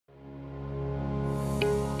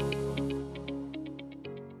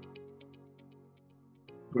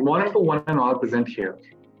Good morning to one and all present here.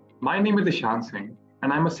 My name is Ishan Singh,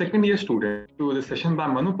 and I'm a second year student to the session by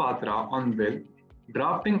Manupatra on will,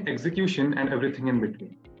 drafting, execution, and everything in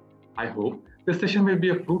between. I hope this session will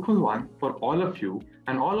be a fruitful one for all of you,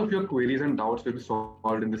 and all of your queries and doubts will be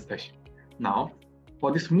solved in this session. Now,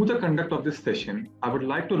 for the smoother conduct of this session, I would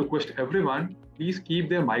like to request everyone please keep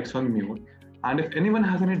their mics on mute, and if anyone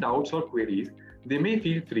has any doubts or queries, they may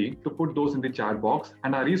feel free to put those in the chat box,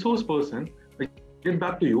 and our resource person will get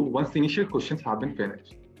back to you once the initial questions have been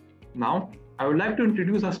finished. Now, I would like to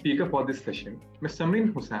introduce our speaker for this session, Ms.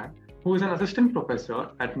 Samreen Hussain, who is an assistant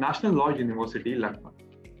professor at National Law University, Lucknow.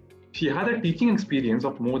 She has a teaching experience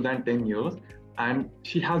of more than 10 years, and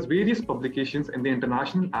she has various publications in the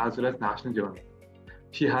international as well as national journals.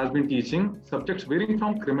 She has been teaching subjects varying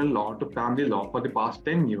from criminal law to family law for the past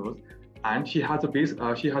 10 years, and she has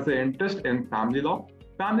an interest in family law,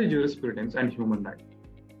 family jurisprudence, and human rights.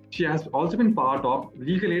 She has also been part of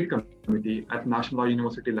Legal Aid Committee at National Law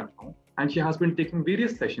University, Lucknow, and she has been taking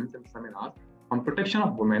various sessions and seminars on protection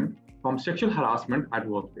of women from sexual harassment at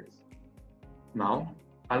workplace. Now,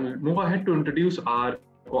 I'll move ahead to introduce our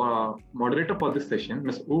moderator for this session,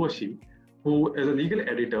 Ms. Urvashi, who is a legal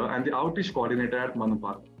editor and the outreach coordinator at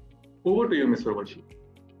Manupatra. Over to you, Ms. Urvashi.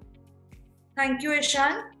 Thank you,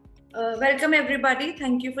 Ishan. Welcome, everybody.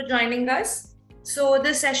 Thank you for joining us. So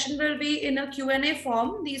this session will be in a Q&A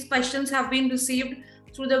form. These questions have been received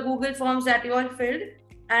through the Google forms that you all filled.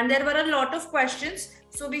 And there were a lot of questions.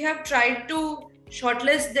 So we have tried to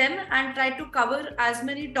shortlist them and try to cover as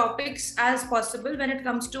many topics as possible when it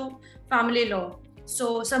comes to family law.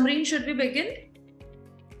 So Samreen, should we begin?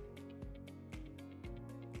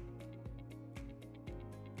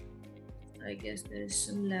 I guess there is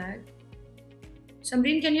some lag.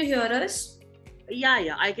 Samreen, can you hear us?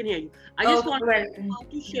 Yeah, I can hear you. I just want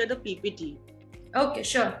to share the PPT. Okay,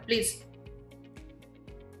 sure, please.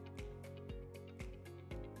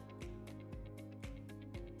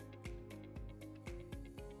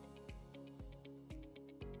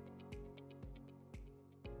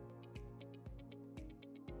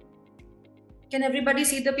 Can everybody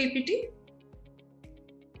see the PPT?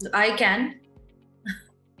 I can.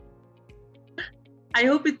 I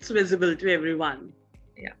hope it's visible to everyone.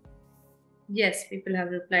 Yeah. Yes, people have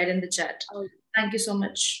replied in the chat. Thank you so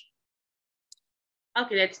much.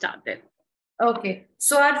 Okay, let's start then. Okay,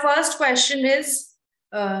 so our first question is,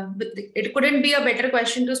 it couldn't be a better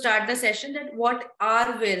question to start the session, that what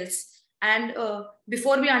are wills? And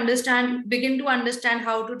before we begin to understand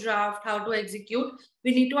how to draft, how to execute,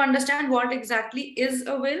 we need to understand what exactly is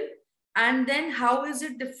a will, and then how is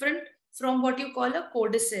it different from what you call a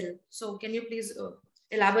codicil. So can you please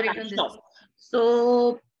elaborate on this?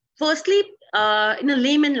 So firstly, in a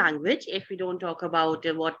layman language, if we don't talk about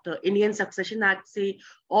what Indian Succession Act say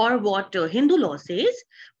or what Hindu law says,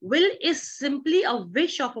 will is simply a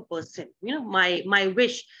wish of a person. You know, my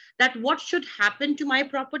wish that what should happen to my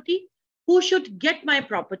property, who should get my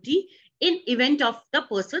property in event of the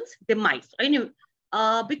person's demise.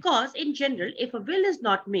 Because in general, if a will is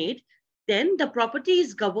not made, then the property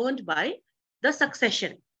is governed by the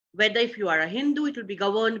succession. Whether if you are a Hindu, it will be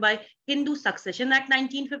governed by Hindu Succession Act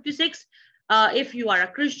 1956. If you are a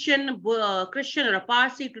Christian or a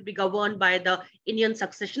Parsi, it will be governed by the Indian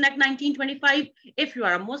Succession Act 1925. If you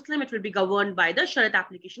are a Muslim, it will be governed by the Sharat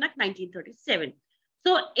Application Act 1937.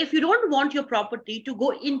 So if you don't want your property to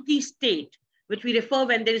go in the state, which we refer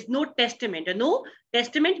when there is no testament, and no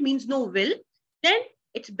testament means no will, then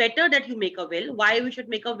it's better that you make a will. Why we should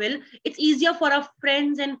make a will? It's easier for our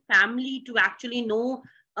friends and family to actually know,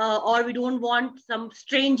 or we don't want some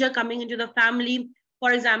stranger coming into the family.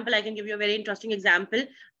 For example, I can give you a very interesting example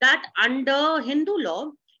that under Hindu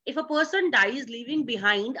law, if a person dies leaving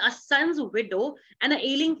behind a son's widow and an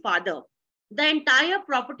ailing father, the entire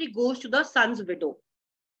property goes to the son's widow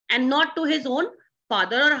and not to his own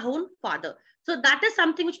father or her own father. So that is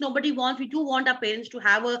something which nobody wants. We do want our parents to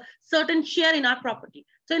have a certain share in our property.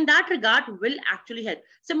 So in that regard, will actually help.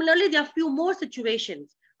 Similarly, there are few more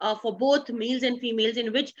situations for both males and females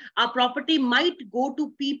in which our property might go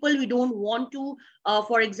to people we don't want to.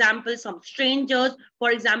 For example, some strangers,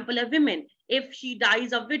 for example, a woman. If she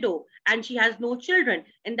dies a widow and she has no children,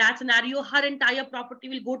 in that scenario, her entire property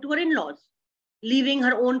will go to her in-laws, leaving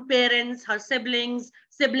her own parents, her siblings,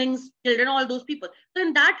 children, all those people. So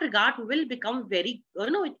in that regard, will become very,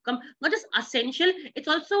 it become not just essential, it's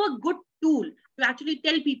also a good tool to actually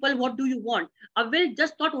tell people what do you want. A will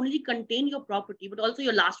just not only contain your property, but also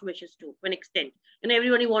your last wishes too, to an extent. And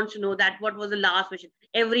everybody wants to know that what was the last wish.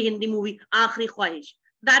 Every Hindi movie, Aakhri Khwahish.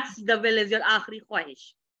 That's the will is your Aakhri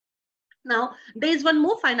Khwahish. Now, there is one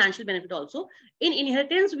more financial benefit also. In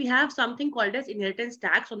inheritance, we have something called as inheritance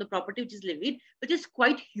tax on the property which is levied, which is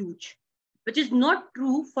quite huge, which is not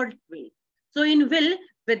true for will. So in will,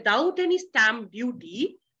 without any stamp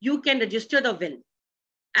duty, you can register the will.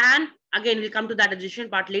 And again, we'll come to that registration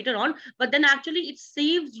part later on, but then actually it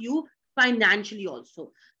saves you financially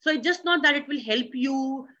also. So it's just not that it will help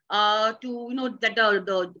you to, that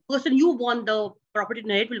the person you want the property to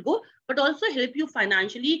inherit will go, but also help you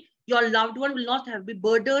financially. Your loved one will not have be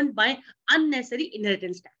burdened by unnecessary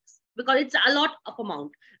inheritance tax because it's a lot of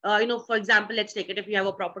amount. For example, let's take it, if you have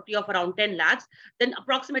a property of around 10 lakhs, then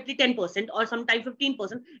approximately 10% or sometimes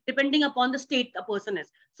 15%, depending upon the state a person is.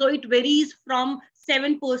 So it varies from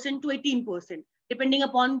 7% to 18%, depending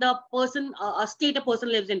upon the person, a state a person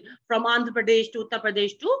lives in, from Andhra Pradesh to Uttar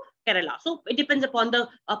Pradesh to Kerala. So it depends upon the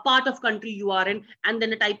part of country you are in, and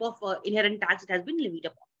then the type of inherent tax it has been levied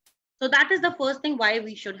upon. So that is the first thing why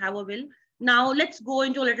we should have a will. Now let's go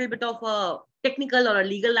into a little bit of a technical or a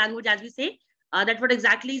legal language, as we say. That what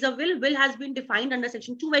exactly is a will. Will has been defined under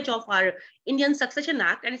Section 2H of our Indian Succession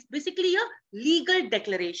Act, and it's basically a legal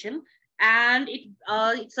declaration. And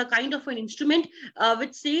it's a kind of an instrument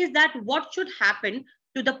which says that what should happen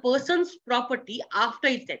to the person's property after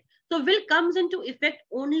its death. So will comes into effect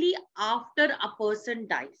only after a person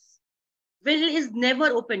dies. Will is never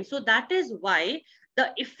open. So that is why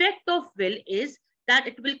the effect of will is that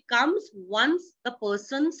it will comes once the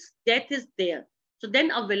person's death is there. So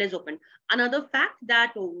then a will is open. Another fact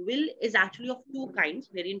that will is actually of two kinds,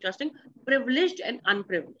 very interesting, privileged and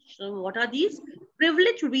unprivileged. So what are these?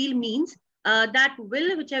 Privileged will means that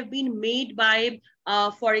will which have been made by,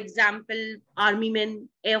 for example, army men,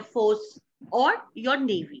 air force, or your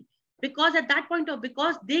navy. Because at that point of,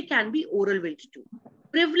 because they can be oral wills too.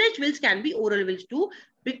 Privileged wills can be oral wills too,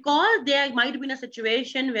 because there might be a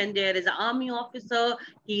situation when there is an army officer,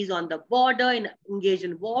 he's on the border and engaged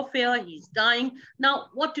in warfare, he's dying. Now,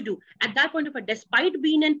 what to do? At that point of a, despite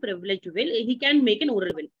being in privileged will, he can make an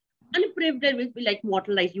oral will. Unprivileged will be like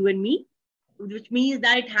mortal like you and me, which means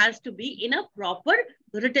that it has to be in a proper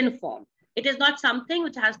written form. It is not something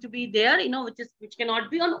which has to be there, which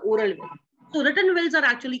cannot be on oral will. So written wills are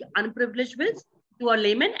actually unprivileged wills to a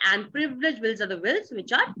layman, and privileged wills are the wills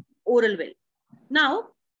which are oral will. Now,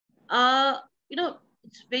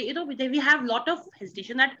 we have a lot of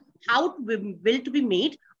hesitation that how will to be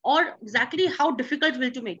made, or exactly how difficult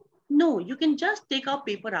will to make. No, you can just take a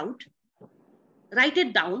paper out, write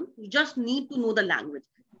it down. You just need to know the language.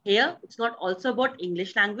 Here, it's not also about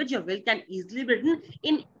English language. Your will can easily be written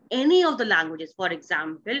in any of the languages. For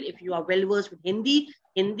example, if you are well versed with Hindi,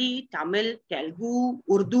 Tamil, Telugu,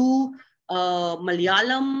 Urdu,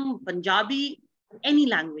 Malayalam, Punjabi, any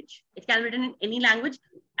language. It can be written in any language,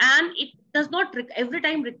 and it does not every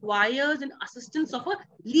time requires an assistance of a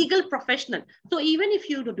legal professional. So even if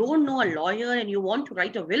you don't know a lawyer and you want to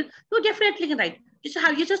write a will, you definitely can write.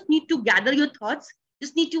 You just need to gather your thoughts,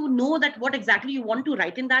 just need to know that what exactly you want to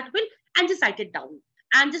write in that will, and just write it down,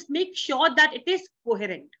 and just make sure that it is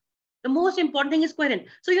coherent. The most important thing is coherent.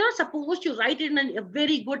 So you're not supposed to write it in a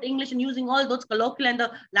very good English and using all those colloquial and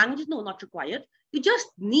the languages. No, not required. You just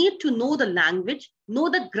need to know the language, know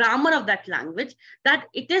the grammar of that language, that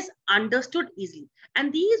it is understood easily.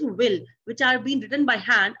 And these will, which are being written by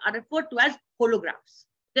hand, are referred to as holographs.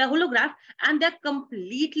 They are holograph, and they're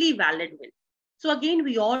completely valid will. So again,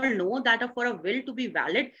 we all know that for a will to be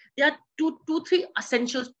valid, there are three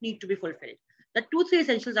essentials need to be fulfilled. The three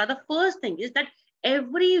essentials are, the first thing is that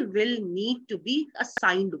every will need to be a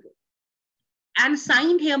signed will. And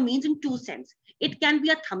signed here means in two sense. It can be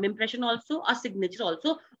a thumb impression also, a signature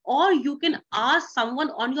also, or you can ask someone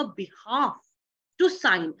on your behalf to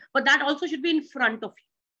sign, but that also should be in front of you.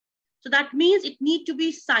 So that means it needs to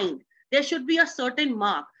be signed. There should be a certain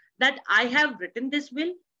mark that I have written this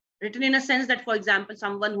will, written in a sense that, for example,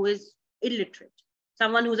 someone who is illiterate,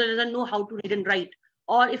 someone who doesn't know how to read and write,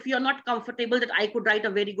 or if you're not comfortable that I could write a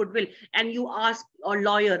very good will, and you ask a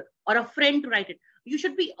lawyer or a friend to write it, you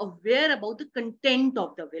should be aware about the content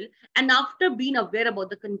of the will. And after being aware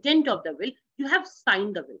about the content of the will, you have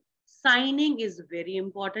signed the will. Signing is very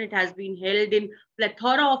important. It has been held in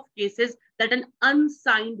plethora of cases that an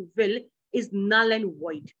unsigned will is null and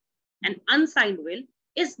void. An unsigned will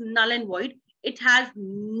is null and void. It has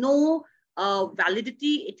no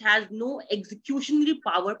validity. It has no executionary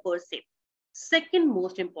power per se. Second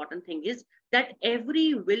most important thing is that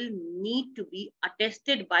every will need to be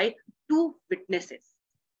attested by two witnesses.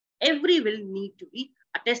 Every will need to be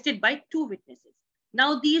attested by two witnesses.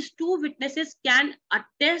 Now, these two witnesses can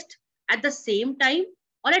attest at the same time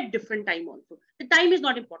or at different time also. The time is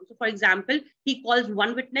not important. So for example, he calls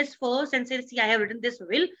one witness first and says, see, I have written this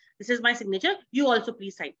will. This is my signature. You also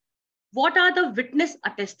please sign. What are the witness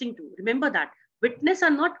attesting to? Remember that. Witness are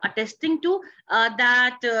not attesting to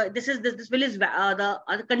that this will is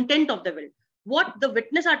the content of the will. What the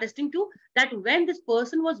witness are attesting to, that when this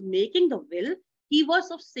person was making the will, he was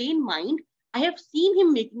of sane mind. I have seen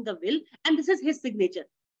him making the will, and this is his signature.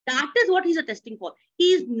 That is what he's attesting for.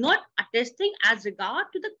 He is not attesting as regard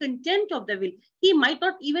to the content of the will. He might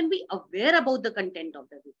not even be aware about the content of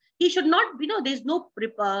the will. He should not, there's no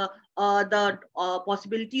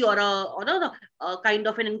possibility or a kind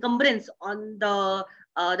of an encumbrance on the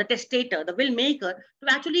testator, the will maker,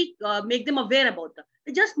 to actually make them aware about that.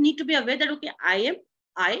 They just need to be aware that, okay, I,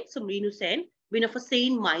 Samreen Hussain, being of a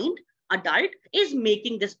sane mind, adult, is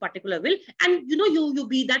making this particular will, and you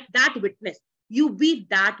be that witness. You be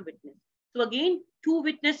that witness. So again, two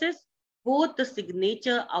witnesses, both the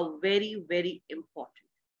signature are very, very important.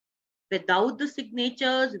 Without the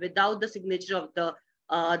signatures, without the signature of the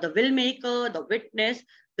will maker, the witness,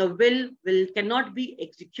 the will cannot be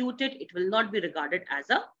executed. It will not be regarded as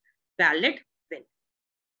a valid will.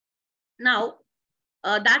 Now,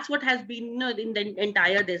 that's what has been in the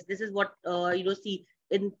entire this. This is what see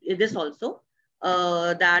in this also,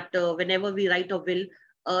 that whenever we write a will,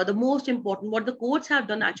 the most important, what the courts have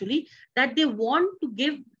done actually, that they want to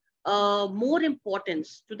give more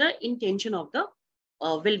importance to the intention of the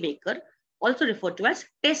will maker, also referred to as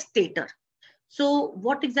testator. So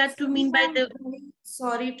what exactly do you mean by the...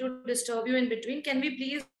 Sorry to disturb you in between. Can we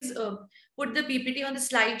please put the PPT on the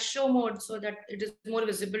slideshow mode so that it is more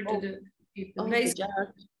visible to the people? Okay,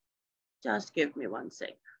 just give me 1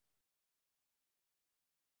 sec.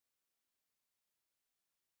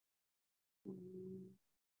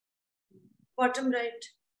 Bottom right.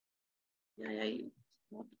 Yeah, it's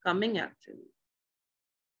not coming actually.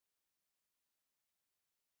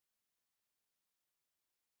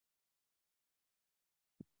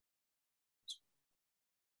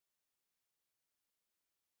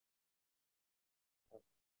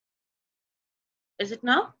 Is it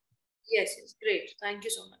now? Yes, great. Thank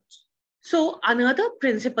you so much. So another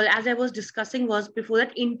principle, as I was discussing, was before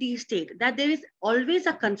that intestate, that there is always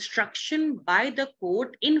a construction by the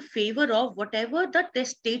court in favor of whatever the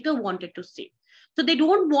testator wanted to say. So they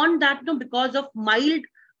don't want that, because of mild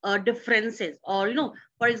differences, or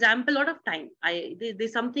for example, a lot of time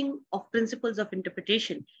there's something of principles of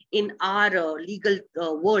interpretation in our legal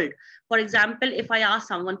world. For example, if I ask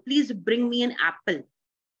someone, please bring me an apple.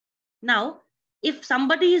 Now, if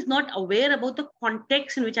somebody is not aware about the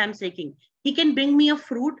context in which I'm seeking, he can bring me a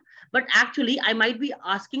fruit, but actually I might be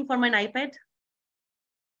asking for my iPad.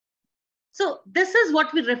 So this is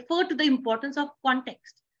what we refer to the importance of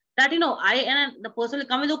context. That, the person will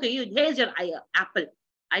come with, okay, here's your apple.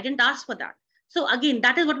 I didn't ask for that. So again,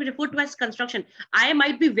 that is what we refer to as construction. I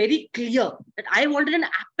might be very clear that I wanted an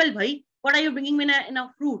apple, bhai. What are you bringing me in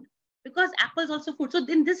a fruit? Because apple is also food. So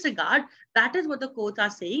in this regard, that is what the courts are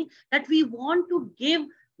saying, that we want to give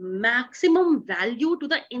maximum value to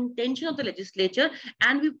the intention of the legislature,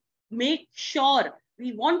 and we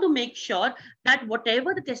want to make sure that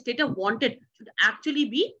whatever the testator wanted should actually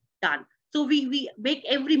be done. So we make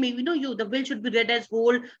the will should be read as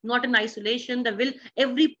whole, not in isolation. The will,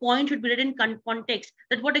 every point should be read in context,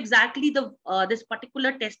 that what exactly this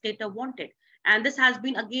particular testator wanted. And this has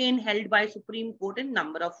been again held by Supreme Court in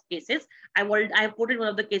number of cases. I have quoted one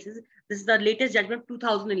of the cases. This is the latest judgment of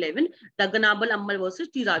 2011, the Ganabal Ammal versus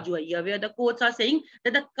T. Raju Iyer, where the courts are saying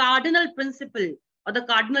that the cardinal principle or the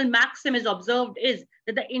cardinal maxim is observed is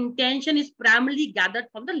that the intention is primarily gathered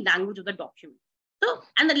from the language of the document. So,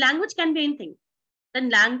 and the language can be anything.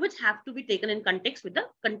 Then language have to be taken in context with the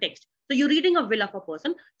context. So you're reading a will of a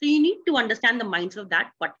person, so you need to understand the minds of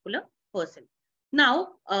that particular person. Now,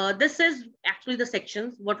 this is actually the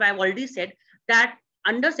sections, what I've already said, that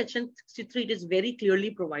under section 63, it is very clearly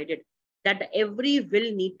provided that every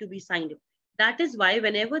will need to be signed. That is why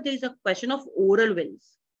whenever there is a question of oral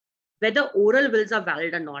wills, whether oral wills are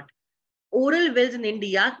valid or not, oral wills in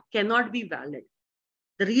India cannot be valid.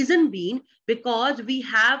 The reason being, because we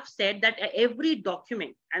have said that every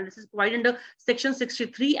document, and this is provided under section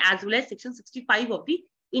 63 as well as section 65 of the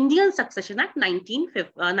Indian Succession Act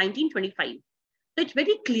 1925. So it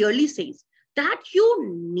very clearly says that you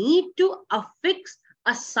need to affix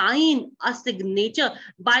a sign, a signature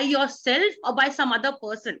by yourself or by some other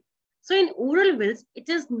person. So in oral wills, it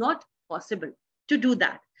is not possible to do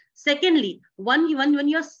that. Secondly, when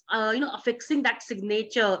you're affixing that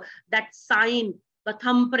signature, that sign, the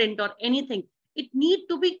thumbprint or anything, it need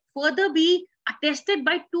to be further be attested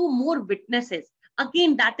by two more witnesses.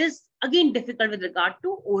 Again, that is again difficult with regard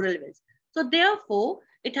to oral wills. So therefore,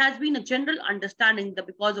 it has been a general understanding that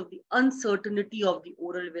because of the uncertainty of the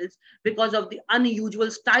oral wills, because of the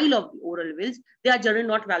unusual style of the oral wills, they are generally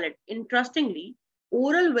not valid. Interestingly,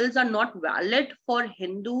 oral wills are not valid for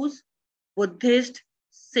Hindus, Buddhists,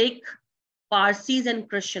 Sikh, Parsis, and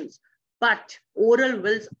Christians, but oral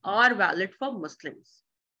wills are valid for Muslims.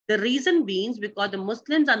 The reason being because the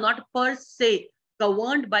Muslims are not per se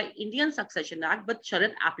governed by Indian Succession Act, but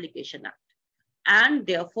Sharia Application Act. And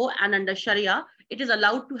therefore, and under Sharia, it is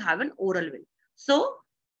allowed to have an oral will. So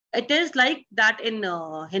it is like that in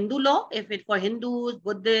Hindu law, if it for Hindus,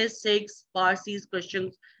 Buddhists, Sikhs, Parsis,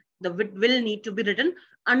 Christians, the will need to be written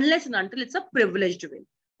unless and until it's a privileged will.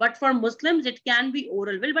 But for Muslims, it can be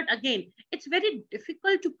oral will. But again, it's very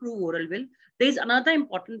difficult to prove oral will. There is another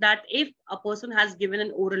important that if a person has given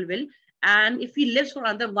an oral will and if he lives for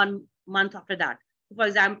another 1 month after that, for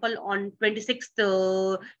example, on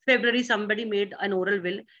 26th February, somebody made an oral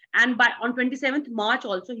will, and by on 27th March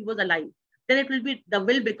also he was alive, then it will be, the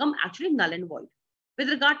will become actually null and void. With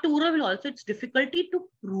regard to oral will also, it's difficulty to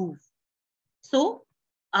prove. So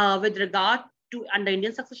with regard to under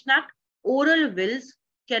Indian Succession Act, oral wills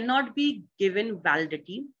cannot be given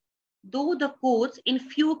validity, though the courts in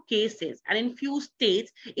few cases and in few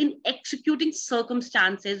states in executing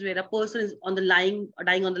circumstances where a person is on the lying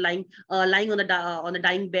on the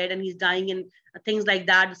dying bed and he's dying and things like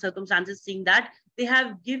that, the circumstances seeing that they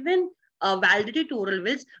have given validity to oral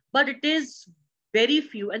wills, but it is very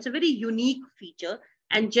few and it's a very unique feature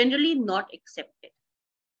and generally not accepted.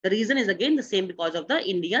 The reason is again the same, because of the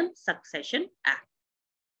Indian Succession Act.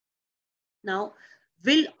 Now,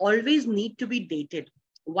 will always need to be dated.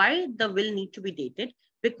 Why the will need to be dated?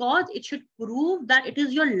 Because it should prove that it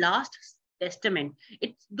is your last testament.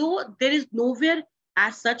 It's though there is nowhere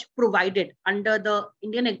as such provided under the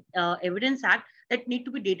Indian Evidence Act that need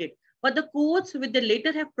to be dated. But the courts with the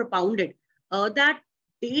later have propounded that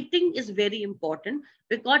dating is very important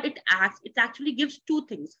because it actually gives two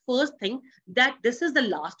things. First thing, that this is the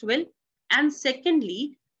last will, and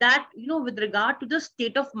secondly, that with regard to the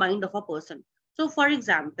state of mind of a person. So, for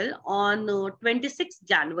example, on 26th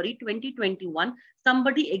January 2021,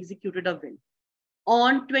 somebody executed a will.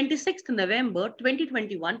 On 26th November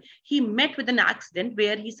 2021, he met with an accident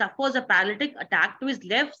where he suffers a paralytic attack to his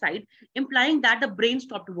left side, implying that the brain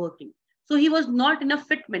stopped working. So, he was not in a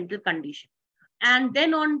fit mental condition. And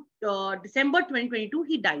then on December 2022,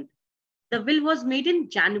 he died. The will was made in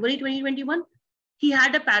January 2021. He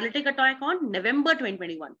had a paralytic attack on November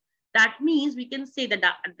 2021. That means we can say that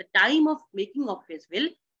at the time of making of his will,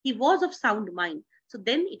 he was of sound mind. So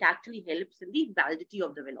then it actually helps in the validity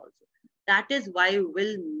of the will also. That is why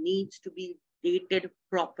will needs to be dated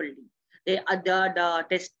properly. The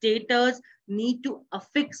testators need to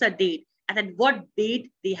affix a date and at what date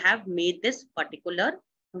they have made this particular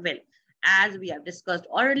will. As we have discussed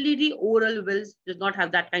already, oral wills does not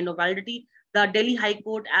have that kind of validity. The Delhi High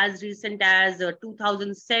Court, as recent as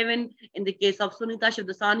 2007, in the case of Sunita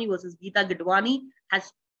Shivdasani versus Geeta Gidwani,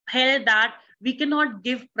 has held that we cannot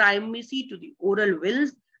give primacy to the oral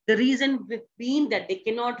wills. The reason being that they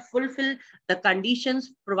cannot fulfill the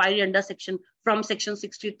conditions provided under from section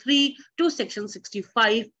 63 to section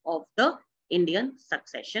 65 of the Indian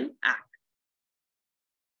Succession Act.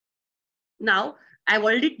 Now, I've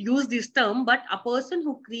already used this term, but a person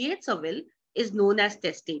who creates a will is known as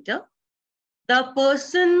testator. The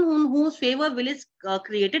person whose favor will is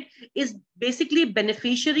created is basically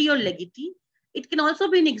beneficiary or legatee. It can also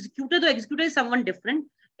be an executor, though executor is someone different.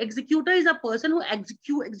 Executor is a person who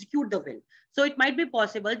execute the will. So it might be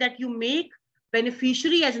possible that you make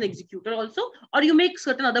beneficiary as an executor also, or you make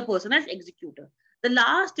certain other person as executor. The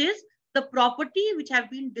last is the property which have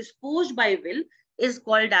been disposed by will is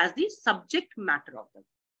called as the subject matter of the will.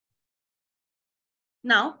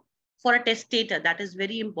 Now, for a testator, that is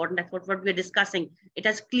very important. That's what we're discussing. It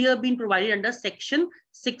has clearly been provided under section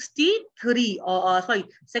 63 or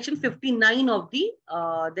section 59 of the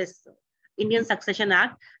this Indian Succession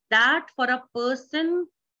Act, that for a person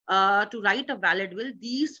to write a valid will,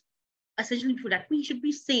 these essentially, that means he should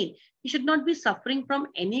be sane. He should not be suffering from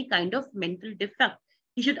any kind of mental defect.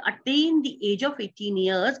 He should attain the age of 18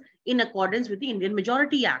 years in accordance with the Indian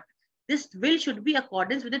Majority Act. This will should be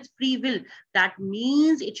accordance with its free will. That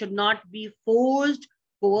means it should not be forced,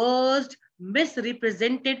 coerced,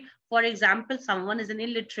 misrepresented. For example, someone is an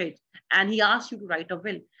illiterate and he asks you to write a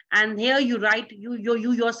will. And here you write, you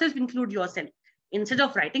yourself include yourself. Instead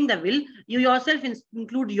of writing the will, you yourself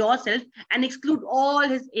include yourself and exclude all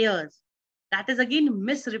his heirs. That is again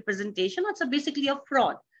misrepresentation. It's basically a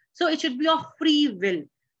fraud. So it should be a free will.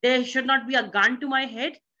 There should not be a gun to my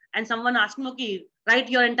head and someone asking, okay, write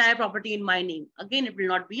your entire property in my name. Again, it will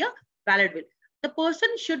not be a valid will. The person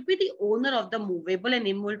should be the owner of the movable and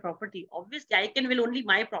immovable property. Obviously, I can will only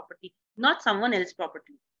my property, not someone else's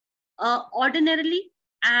property. Ordinarily,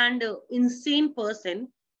 and insane person,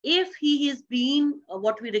 if he is being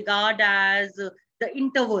what we regard as the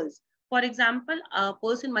intervals. For example, a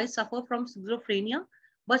person might suffer from schizophrenia,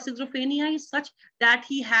 but schizophrenia is such that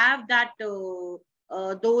he have that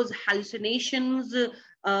those hallucinations,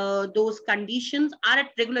 those conditions are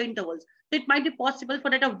at regular intervals. So it might be possible for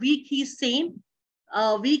that a week he's sane,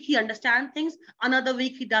 a week he understands things, another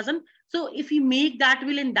week he doesn't. So if he make that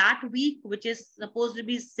will in that week, which is supposed to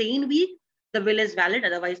be sane week, the will is valid,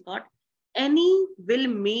 otherwise not. Any will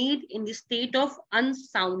made in the state of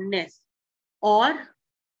unsoundness or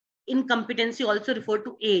incompetency, also referred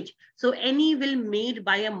to age. So any will made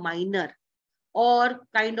by a minor or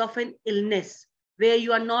kind of an illness where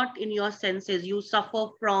you are not in your senses, you suffer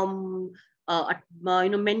from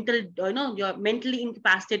mental, you're mentally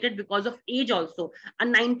incapacitated because of age also. A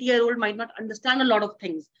 90-year-old might not understand a lot of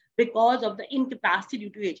things because of the incapacity due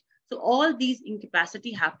to age. So all these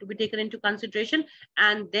incapacity have to be taken into consideration.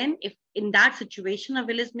 And then if in that situation a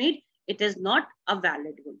will is made, it is not a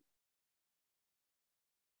valid will.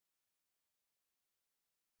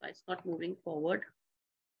 It's not moving forward.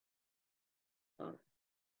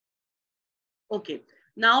 Okay.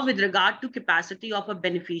 Now, with regard to capacity of a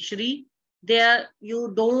beneficiary, there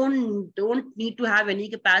you don't need to have any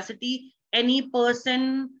capacity. Any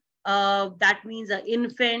person, that means an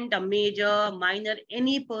infant, a major, minor,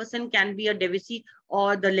 any person can be a devotee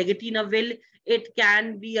or the legatee in a will. It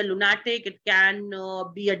can be a lunatic. It can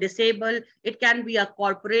be a disabled. It can be a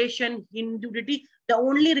corporation, Hindu deity. The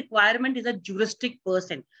only requirement is a juristic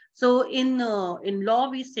person. So in law,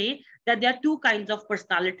 we say that there are two kinds of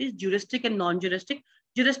personalities, juristic and non-juristic.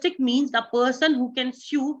 Juristic means the person who can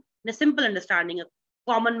sue, in a simple understanding, a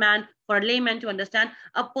common man, for a layman to understand,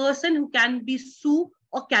 a person who can be sued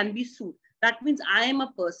or can be sued. That means I am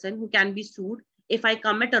a person who can be sued. If I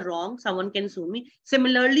commit a wrong, someone can sue me.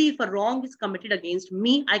 Similarly, if a wrong is committed against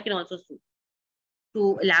me, I can also sue.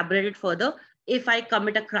 To elaborate it further, if I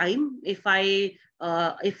commit a crime, if I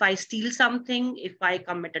steal something, if I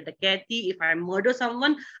commit a dacoity, if I murder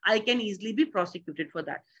someone, I can easily be prosecuted for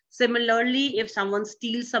that. Similarly, if someone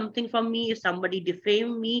steals something from me, if somebody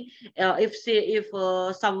defame me, if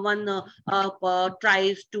someone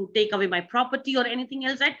tries to take away my property or anything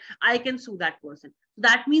else, right, I can sue that person.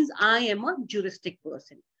 That means I am a juristic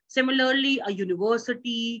person. Similarly, a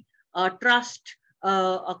university, a trust,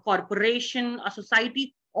 a corporation, a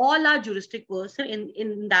society, all are juristic person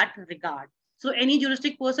in that regard. So any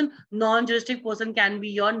juristic person, non-juristic person can be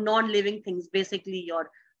your non-living things, basically your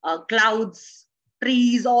clouds,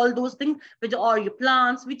 trees, all those things, which are your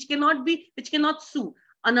plants, which cannot sue.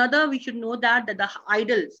 Another, we should know that the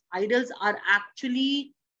idols are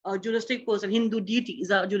actually a juristic person. Hindu deity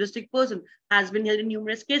is a juristic person, has been held in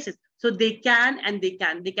numerous cases. So they can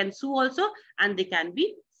sue also, and they can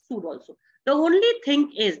be sued also. The only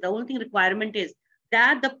requirement is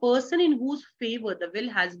that the person in whose favor the will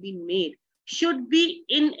has been made should be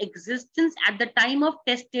in existence at the time of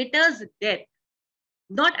testator's death.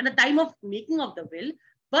 Not at the time of making of the will,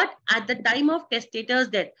 but at the time of testator's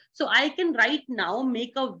death. So I can right now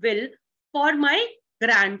make a will for my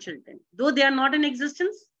grandchildren, though they are not in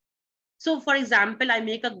existence. So for example, I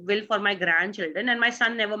make a will for my grandchildren and my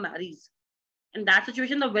son never marries. In that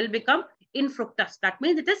situation, the will become infructus. That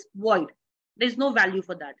means it is void. There is no value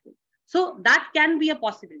for that will. So that can be a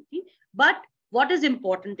possibility. But what is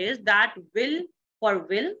important is that will,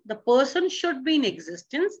 the person should be in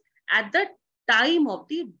existence at the time of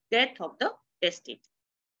the death of the testator.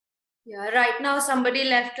 Yeah, right now somebody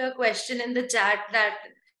left a question in the chat that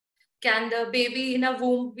can the baby in a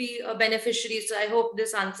womb be a beneficiary? So I hope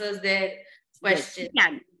this answers their question.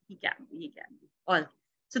 Yes, he can. All.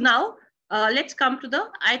 So now let's come to the,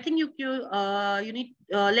 I think you need,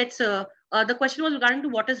 the question was regarding to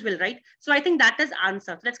what is will, right? So I think that is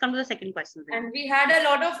answered. Let's come to the second question then. And we had a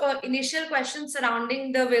lot of initial questions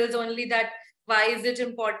surrounding the wills only, that why is it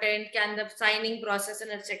important, can the signing process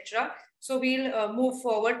and etc. So we'll move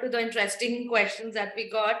forward to the interesting questions that we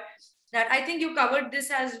got. That I think you covered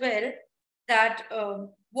this as well, that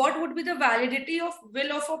what would be the validity of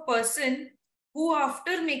will of a person who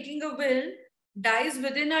after making a will dies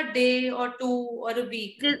within a day or two or a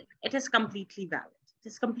week? It is completely valid. It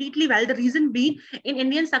is completely valid. The reason being, in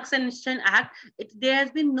Indian Succession Act, there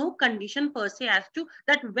has been no condition per se as to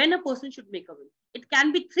that when a person should make a will. It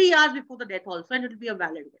can be 3 hours before the death also, and it will be a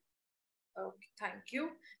valid will. Okay, thank you.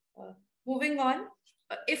 Moving on.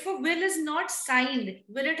 if a will is not signed,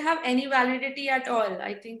 will it have any validity at all?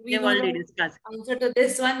 I think we They've know already the discussed. answer to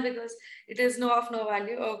this one because it is no of no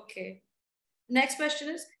value. Okay. Next question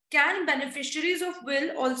is, can beneficiaries of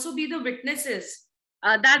will also be the witnesses?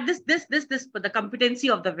 The competency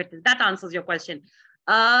of the witness, that answers your question.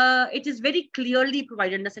 It is very clearly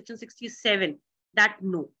provided under section 67 that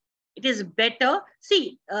no, it is better.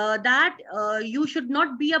 See, that you should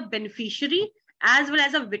not be a beneficiary as well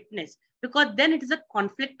as a witness, because then it is a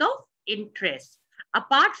conflict of interest.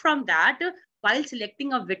 Apart from that, while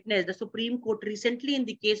selecting a witness, the Supreme Court recently, in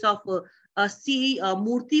the case of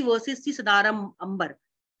Murthy versus C. Sadaram Ambar,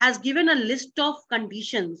 has given a list of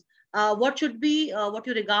conditions what should be what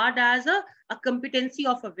you regard as a competency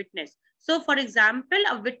of a witness. So, for example,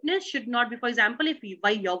 a witness should not be, for example, if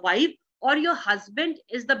your wife or your husband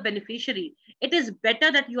is the beneficiary, it is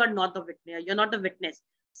better that you are not the witness. You're not the witness.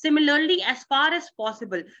 Similarly, as far as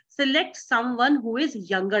possible, select someone who is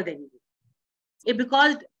younger than you,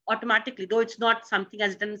 because automatically, though it's not something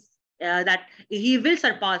as done that he will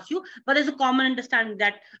surpass you, but there's a common understanding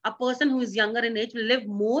that a person who is younger in age will live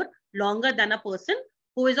more longer than a person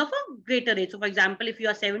who is of a greater age. So, for example, if you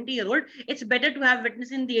are 70-year-old, it's better to have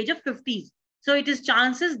witness in the age of 50s. So it is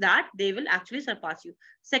chances that they will actually surpass you.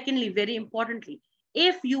 Secondly, very importantly,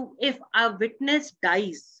 if a witness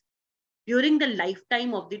dies during the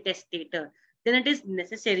lifetime of the testator, then it is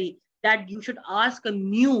necessary that you should ask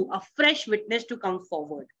a fresh witness to come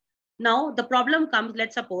forward. Now, the problem comes,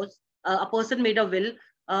 let's suppose a person made a will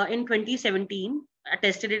in 2017,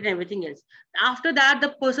 attested it and everything else. After that, the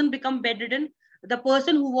person become bedridden. The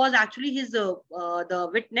person who was actually his the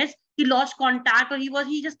witness, he lost contact, or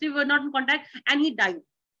he just were not in contact, and he died.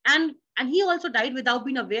 And he also died without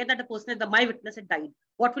being aware that the person, my witness, had died.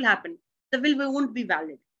 What will happen? The will won't be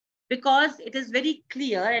valid, because it is very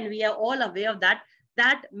clear, and we are all aware of that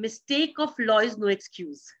mistake of law is no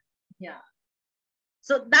excuse. Yeah.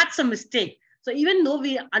 So that's a mistake. So even though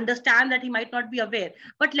we understand that he might not be aware,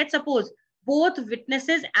 but let's suppose both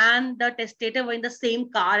witnesses and the testator were in the same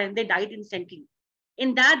car and they died instantly.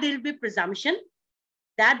 In that, there will be presumption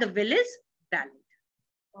that the will is valid.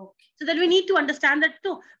 Okay. So that we need to understand that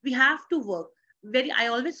no, we have to work. I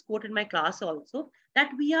always quote in my class also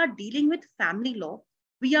that we are dealing with family law,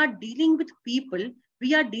 we are dealing with people,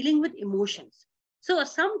 we are dealing with emotions. So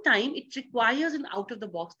sometimes it requires an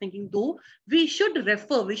out-of-the-box thinking, though we should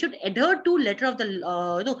adhere to letter of the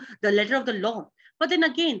letter of the law. But then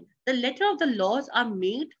again, the letter of the laws are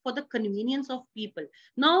made for the convenience of people.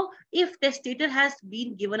 Now, if testator has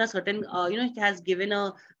been given a certain, it has given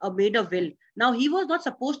made a will. Now, he was not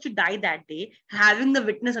supposed to die that day, having the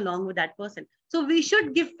witness along with that person. So we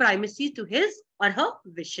should give primacy to his or her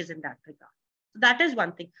wishes in that regard. So that is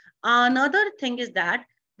one thing. Another thing is that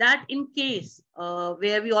in case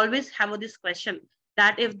where we always have this question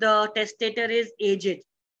that if the testator is aged,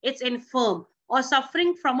 it's infirm or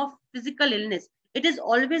suffering from a physical illness, it is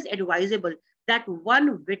always advisable that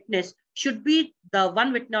one witness should be the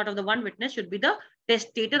one witness should be the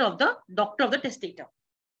testator of the doctor of the testator.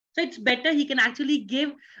 So it's better he can actually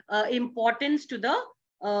give importance to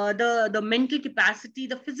the mental capacity,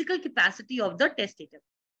 the physical capacity of the testator.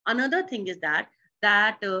 Another thing is that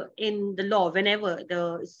in the law, whenever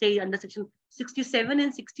say under section 67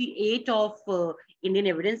 and 68 of Indian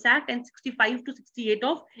Evidence Act and 65 to 68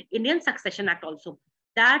 of Indian Succession Act also,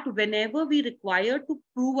 that whenever we require to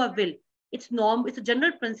prove a will, it's a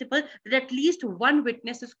general principle that at least one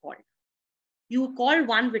witness is called. You call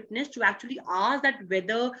one witness to actually ask that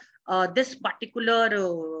whether this particular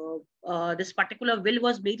will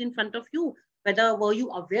was made in front of you, whether were you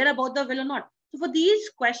aware about the will or not. So for these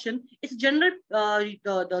questions, it's general.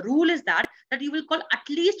 The rule is that you will call at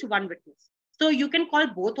least one witness. So you can call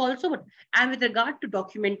both also. And with regard to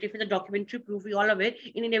documentary, for the documentary proof, we all aware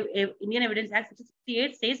in Indian Evidence Act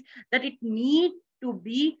 68 says that it needs to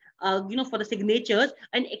be, for the signatures,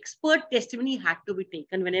 an expert testimony had to be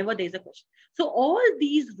taken whenever there is a question. So all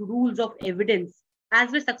these rules of evidence,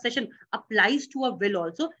 as with succession, applies to a will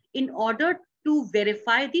also in order to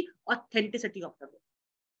verify the authenticity of the will.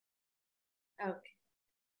 Okay,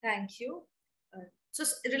 thank you. So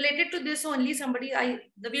related to this only,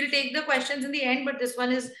 we'll take the questions in the end, but this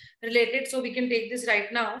one is related, so we can take this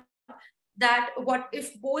right now. That what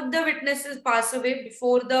if both the witnesses pass away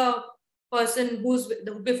before the person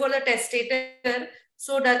before the testator?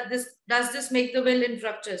 So does this make the will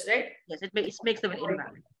infructuous, right? Yes, it makes the will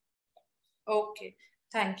invalid. Okay,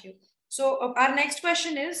 thank you. So our next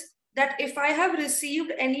question is that if I have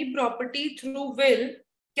received any property through will,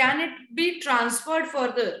 can it be transferred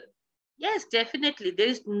further? Yes, definitely. There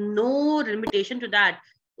is no limitation to that.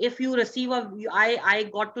 If you receive I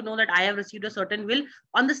got to know that I have received a certain will,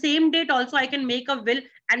 on the same date also I can make a will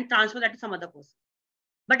and transfer that to some other person.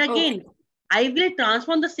 But again, I will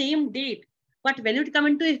transfer on the same date, but when it come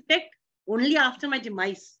into effect, only after my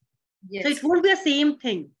demise. Yes. So it won't be the same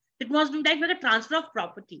thing. It must be like a transfer of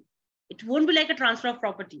property. It won't be like a transfer of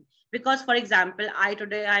property. Because, for example,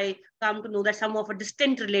 today I come to know that some of a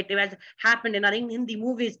distant relative has happened in our Hindi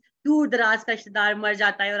movies. दूर दराज का रिश्तेदार मर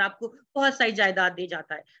जाता है और आपको बहुत सारी जायदाद दे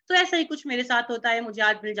जाता है. तो ऐसा ही कुछ मेरे साथ होता है, मुझे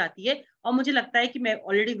आज मिल जाती है और मुझे लगता है कि मैं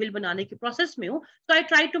ऑलरेडी विल बनाने के प्रोसेस में हूँ. So I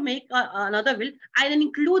try to make another will. I then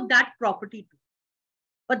include that property too.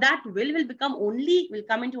 But that will become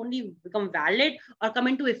valid or come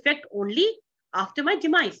into effect only after my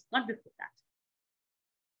demise, not before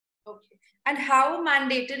that. Okay. And how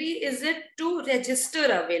mandatory is it to register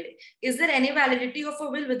a will? Is there any validity of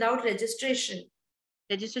a will without registration?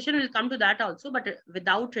 Registration will come to that also, but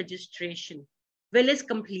without registration, will is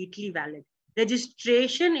completely valid.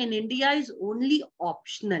 Registration in India is only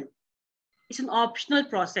optional. It's an optional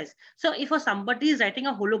process. So if somebody is writing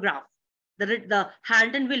a holograph, the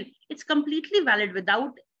handwritten will, it's completely valid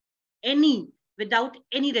without any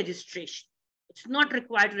registration. It's not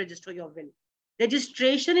required to register your will.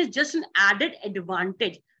 Registration is just an added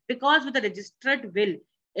advantage, because with a registered will,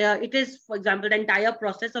 it is, for example, the entire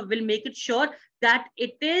process of will make it sure that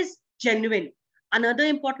it is genuine. Another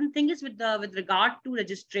important thing is with regard to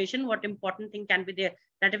registration, what important thing can be there,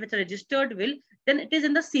 that if it's a registered will, then it is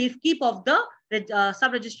in the safekeep of the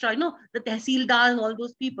sub-registrar, the tehsildar and all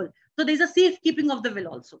those people. So there's a safekeeping of the will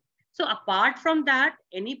also. So apart from that,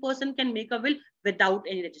 any person can make a will without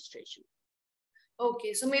any registration.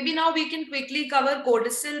 Okay, so maybe now we can quickly cover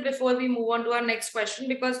codicil before we move on to our next question,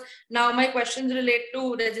 because now my questions relate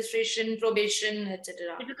to registration, probation,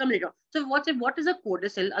 etc. It will come later. So what is a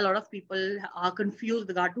codicil? A lot of people are confused with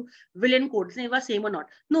regard to will and codicil. They are same or not?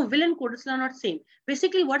 No, will and codicil are not same.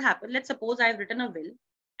 Basically, what happened? Let's suppose I have written a will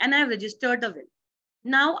and I have registered the will.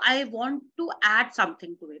 Now I want to add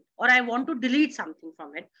something to it, or I want to delete something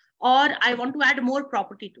from it, or I want to add more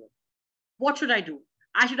property to it. What should I do?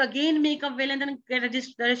 I should again make a will and then get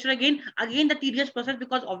registered again the tedious process,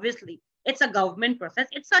 because obviously it's a government process.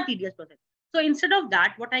 It's a tedious process. So instead of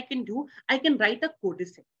that, what I can do, I can write a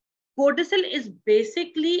codicil. Codicil is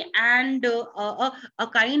basically a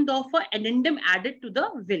kind of an addendum added to the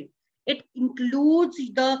will. It includes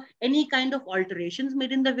any kind of alterations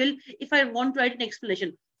made in the will. If I want to write an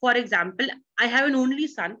explanation, for example, I have an only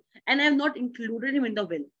son and I have not included him in the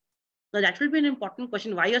will. Now that will be an important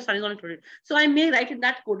question, why your son is not included. So I may write in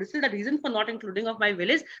that codicil, the reason for not including of my will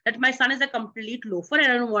is that my son is a complete loafer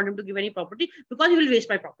and I don't want him to give any property because he will waste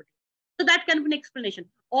my property. So that can be an explanation.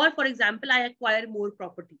 Or for example, I acquire more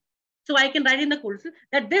property. So I can write in the codicil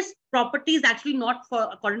that this property is actually not for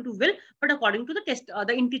according to will, but according to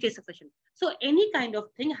the integer succession. So any kind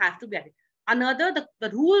of thing has to be added. Another, the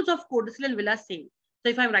rules of codicil and will are same. So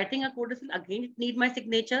if I'm writing a codicil, again, it needs my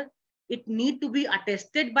signature. It need to be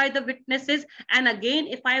attested by the witnesses. And again,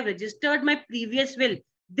 if I have registered my previous will,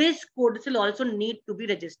 this codicil also need to be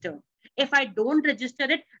registered. If I don't register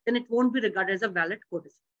it, then it won't be regarded as a valid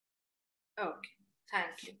codicil. Okay,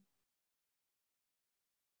 thank you.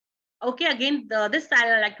 Okay, again, this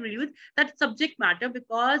I like to review that subject matter,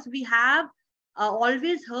 because we have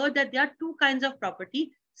always heard that there are two kinds of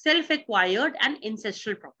property, self-acquired and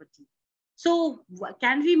ancestral property. So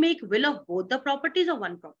can we make will of both the properties or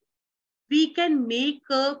one property? We can make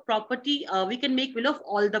we can make will of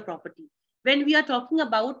all the property. When we are talking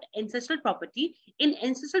about ancestral property, in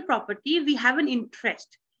ancestral property, we have an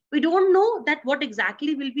interest. We don't know that what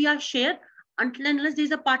exactly will be our share until and unless there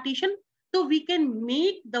is a partition. So we can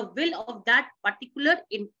make the will of that particular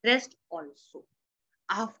interest also.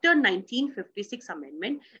 After 1956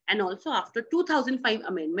 amendment and also after 2005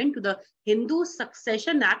 amendment to the Hindu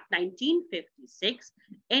Succession Act 1956,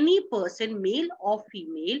 any person, male or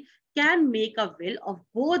female, can make a will of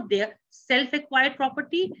both their self-acquired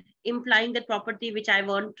property, implying that property which I've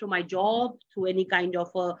earned through my job, through any kind of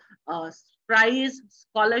a prize,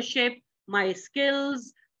 scholarship, my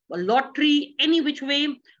skills, a lottery, any which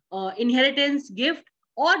way, inheritance, gift,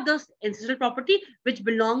 or the ancestral property which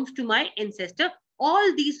belongs to my ancestor.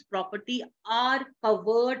 All these property are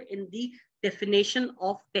covered in the definition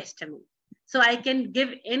of testament. So I can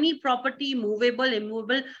give any property, movable,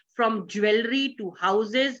 immovable, from jewelry to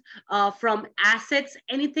houses, from assets,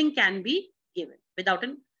 anything can be given without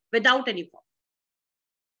any form.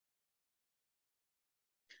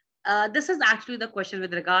 This is actually the question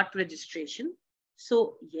with regard to registration.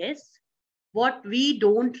 So yes, what we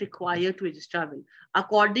don't require to register will,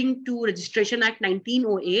 according to Registration Act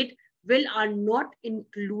 1908, will are not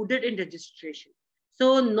included in registration.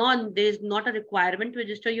 So there is not a requirement to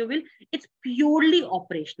register your will. It's purely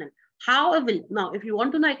operational. How a will, now if you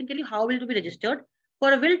want to know, I can tell you how will to be registered.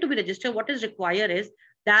 For a will to be registered, what is required is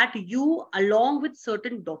that you, along with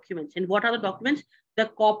certain documents, and what are the documents? The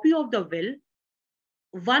copy of the will,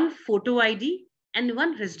 one photo ID, and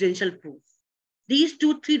one residential proof. These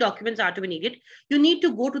three documents are to be needed. You need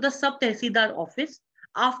to go to the sub tehsildar office.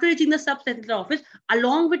 After reaching the sub tehsildar office,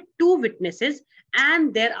 along with two witnesses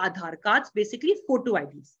and their Aadhaar cards, basically photo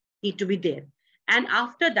IDs need to be there. And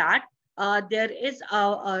after that, there is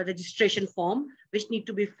a registration form which need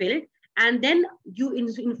to be filled. And then you,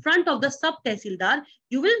 in front of the sub tehsildar,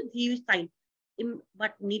 he will sign.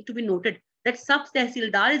 But need to be noted that sub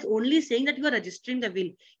tehsildar is only saying that you are registering the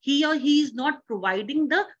will. He or he is not providing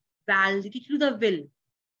the validity to the will.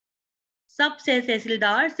 सब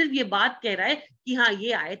तहसीलदार सिर्फ ये बात कह रहा है कि हाँ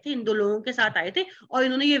ये आए थे, इन दो लोगों के साथ आए थे और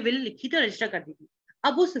इन्होंने ये विल लिखी थी, रजिस्टर कर दी थी.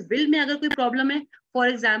 अब उस विल में अगर कोई प्रॉब्लम है, फॉर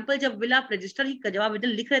एग्जांपल जब विल आप रजिस्टर ही जवाब विल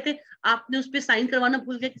लिख रहे थे, आपने उस पर साइन करवाना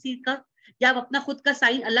भूल गया किसी का, या आप अपना खुद का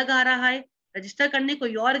साइन अलग आ रहा है, रजिस्टर करने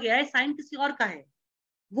कोई और गया है, साइन किसी और का है,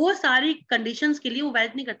 वो सारी कंडीशंस के लिए वो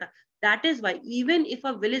वैलिड नहीं करता. That is why even if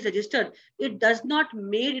a will is registered, it does not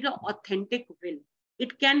make it an authentic will.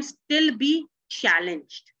 It can still be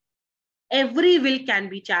challenged. Every will can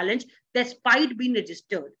be challenged despite being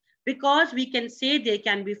registered, because we can say there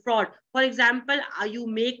can be fraud. For example, you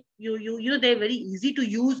know they're very easy to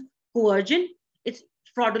use coercion. It's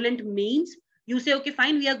fraudulent means. You say, okay,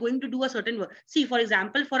 fine, we are going to do a certain work. See, for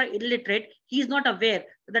example, for an illiterate, he is not aware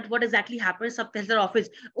that what exactly happens sub tehsildar office.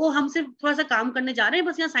 Oh, हम सिर्फ थोड़ा सा काम करने जा रहे हैं,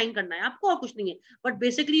 बस यहाँ साइन करना है, आपको और कुछ नहीं है. But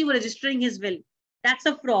basically, you are registering his will. That's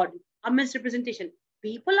a fraud, a misrepresentation.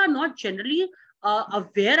 People are not generally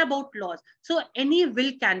aware about laws. So any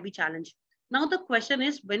will can be challenged. Now the question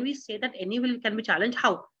is, when we say that any will can be challenged,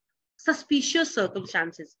 how? Suspicious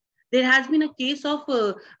circumstances. There has been a case of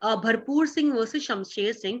Bharpur Singh versus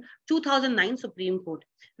Shamsher Singh, 2009 Supreme Court,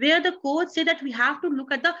 where the court said that we have to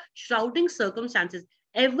look at the shrouding circumstances.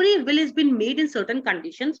 Every will has been made in certain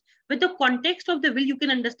conditions. With the context of the will, you can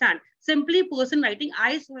understand. Simply person writing,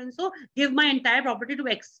 I so-and-so give my entire property to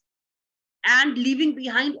X, and leaving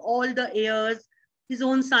behind all the heirs, his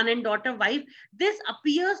own son and daughter, wife. This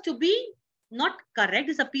appears to be not correct.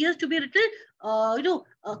 This appears to be a little,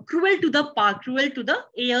 cruel to the part, cruel to the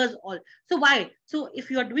heirs all. So why? So if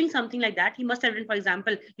you are doing something like that, he must have written, for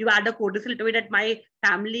example, you add a codicil to it that my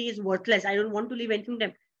family is worthless, I don't want to leave anything to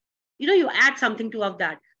them. You add something to of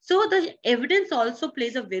that. So the evidence also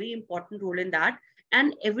plays a very important role in that.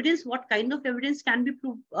 And evidence, what kind of evidence can be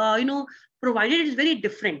provided is very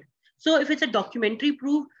different. So if it's a documentary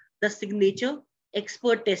proof, the signature,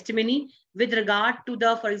 expert testimony with regard to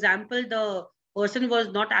the, for example, the person was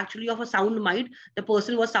not actually of a sound mind, the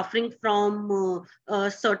person was suffering from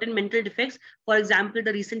certain mental defects. For example,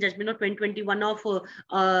 the recent judgment of 2021 of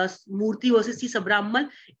Murthy versus C. Subrammal.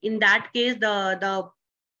 In that case, the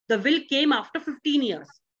will came after 15 years.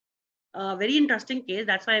 Very interesting case.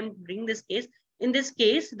 That's why I'm bringing this case. In this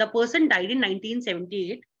case, the person died in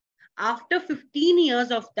 1978. After 15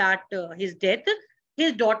 years of that, his death,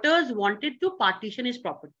 his daughters wanted to partition his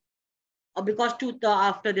property, because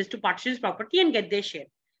after this to partition his property and get their share.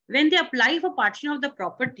 When they apply for partition of the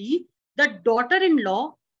property, the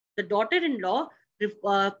daughter-in-law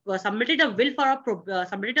submitted a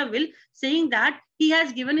will saying that he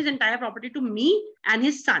has given his entire property to me and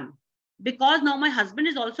his son, because now my husband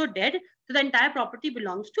is also dead, so the entire property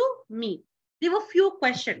belongs to me. There were few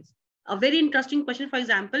questions. A very interesting question, for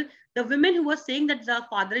example, the women who were saying that the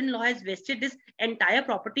father-in-law has vested this entire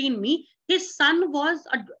property in me, his son was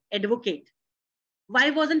an advocate. Why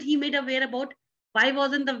wasn't he made aware about? Why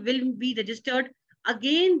wasn't the will be registered?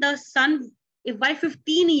 Again, the son, if by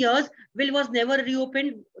 15 years, will was never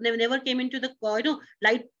reopened, never came into the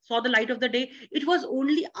light, saw the light of the day. It was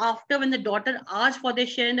only after when the daughter asked for their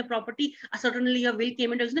share in the property, certainly a will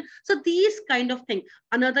came into existence. So these kind of thing.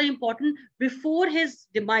 Another important, before his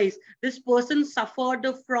demise, this person suffered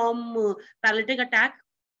from paralytic attack.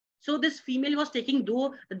 So this female was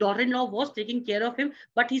though the daughter-in-law was taking care of him,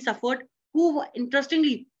 but he suffered.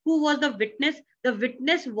 Interestingly, who was the witness? The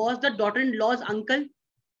witness was the daughter-in-law's uncle.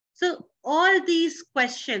 So all these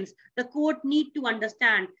questions, the court need to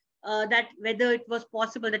understand that whether it was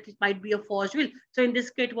possible that it might be a forged will. So in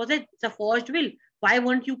this case, it's a forged will. Why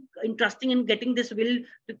weren't you interested in getting this will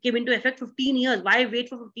to came into effect 15 years? Why wait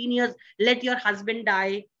for 15 years? Let your husband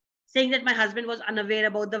die, saying that my husband was unaware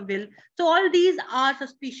about the will. So all these are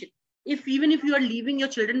suspicious. Even if you are leaving your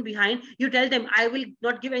children behind, you tell them, I will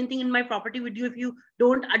not give anything in my property with you if you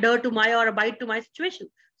don't adhere to my or abide to my situation.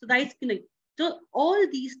 So that's so all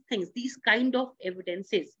these things, these kind of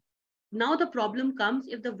evidences Now the problem comes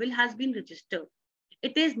if the will has been registered.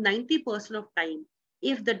 It is 90% of time.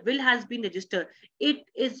 If the will has been registered, it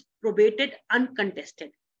is probated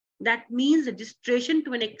uncontested. That means registration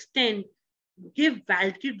to an extent give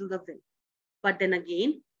validity to the will. But then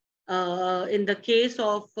again, in the case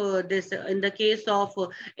of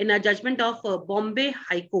in a judgment of Bombay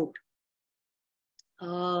High Court,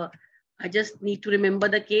 I just need to remember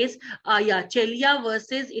the case. Chelia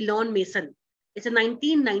versus Elon Mason. It's a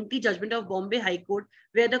 1990 judgment of Bombay High Court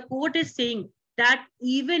where the court is saying that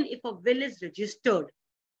even if a will is registered,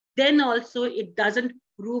 then also it doesn't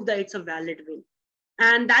prove that it's a valid will.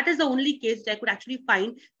 And that is the only case that I could actually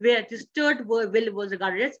find where registered will was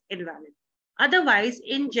regarded as invalid. Otherwise,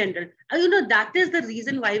 in general, that is the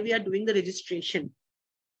reason why we are doing the registration,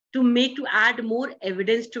 to add more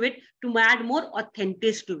evidence to it, to add more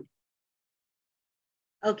authenticity to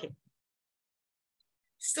it. Okay.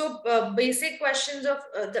 So basic questions of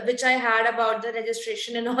which I had about the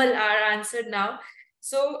registration and all are answered now.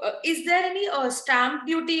 So is there any stamp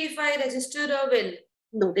duty if I register a will?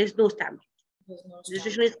 No, there's no stamp.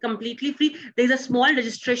 Registration is completely free. There's a small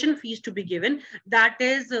registration fees to be given. That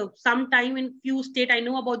is sometime in few states. I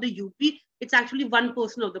know about the UP. It's actually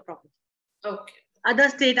 1% of the property. Okay. Other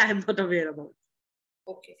state I am not aware about.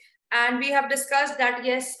 Okay. And we have discussed that,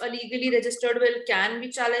 yes, a legally registered will can be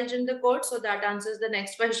challenged in the court. So that answers the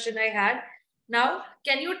next question I had. Now,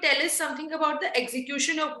 can you tell us something about the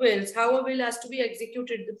execution of wills? How a will has to be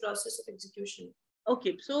executed, the process of execution?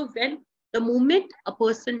 Okay. So when the moment a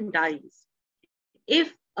person dies,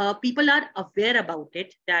 if people are aware about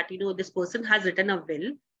it, that, this person has written a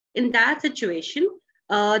will, in that situation,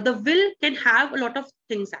 the will can have a lot of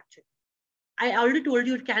things actually. I already told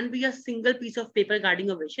you it can be a single piece of paper regarding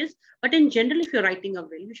your wishes. But in general, if you're writing a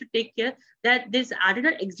will, you should take care that there's added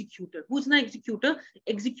an executor. Who's an executor?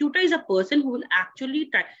 Executor is a person who will actually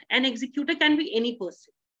try. An executor can be any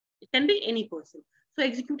person. It can be any person. So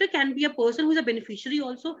executor can be a person who is a beneficiary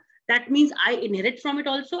also. That means I inherit from it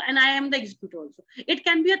also, and I am the executor also. It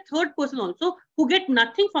can be a third person also who get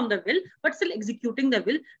nothing from the will, but still executing the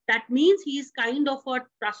will. That means he is kind of a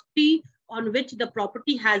trustee on which the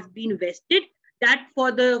property has been vested, that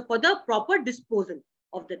for the proper disposal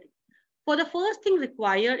of the thing. For the first thing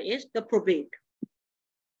required is the probate.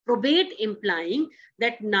 Probate implying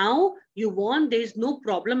that now you want, there is no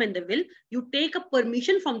problem in the will. You take a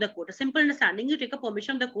permission from the court. A simple understanding, you take a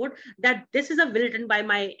permission from the court that this is a will written by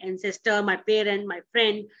my ancestor, my parent, my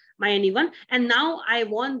friend, my anyone. And now I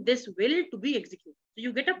want this will to be executed. So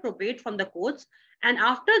you get a probate from the courts. And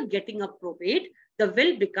after getting a probate, the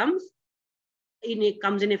will comes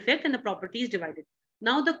in effect and the property is divided.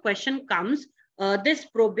 Now the question comes, this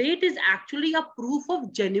probate is actually a proof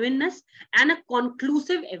of genuineness and a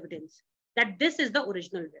conclusive evidence that this is the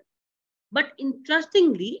original will. But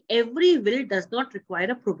interestingly, every will does not require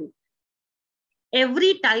a probate.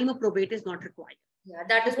 Every time a probate is not required. Yeah,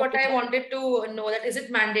 that is what I wanted to know. That is it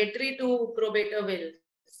mandatory to probate a will?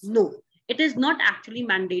 No. It is not actually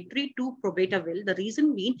mandatory to probate a will. The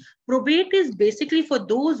reason being, probate is basically for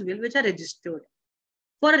those wills which are registered.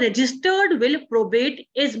 For a registered will, probate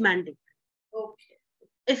is mandatory. Okay.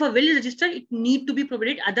 If a will is registered, it needs to be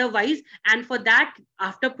probated. Otherwise, and for that,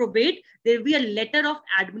 after probate, there will be a letter of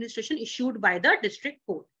administration issued by the district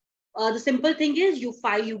court. The simple thing is, you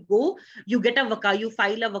file a vakalatnama,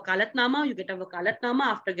 you get a vakalatnama.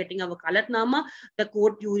 After getting a vakalatnama, the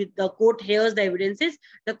court hears the evidences.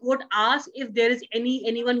 The court asks if there is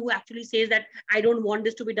anyone who actually says that I don't want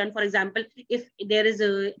this to be done. For example, if there is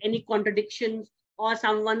any contradictions, or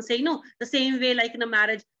someone say, no, the same way like in a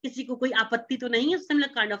marriage, kisi ko koi apatti to nahi hai, similar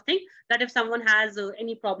kind of thing, that if someone has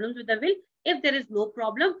any problems with the will, if there is no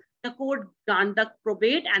problem, the court grant the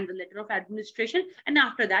probate and the letter of administration, and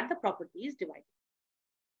after that, the property is divided.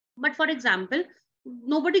 But for example,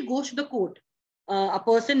 nobody goes to the court. A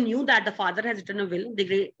person knew that the father has written a will,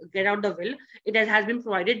 they get out the will, it has been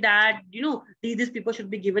provided that, these people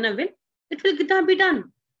should be given a will, it will be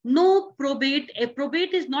done. No probate. A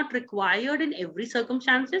probate is not required in every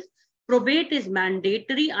circumstances. Probate is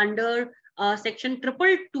mandatory under section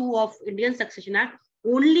 222 of Indian Succession Act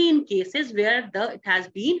only in cases where it has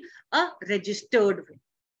been a registered will.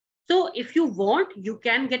 So if you want, you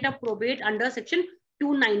can get a probate under section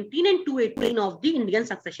 219 and 218 of the Indian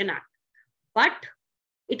Succession Act. But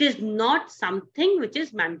it is not something which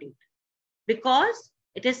is mandatory, because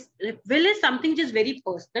will is something which is very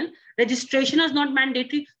personal. Registration is not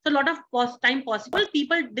mandatory. So a lot of time possible,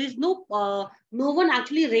 there's no one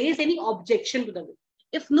actually raise any objection to the will.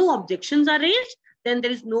 If no objections are raised, then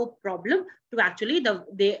there is no problem to actually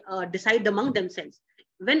they decide among themselves.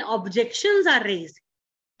 When objections are raised,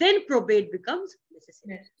 then probate becomes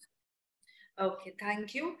necessary. Okay,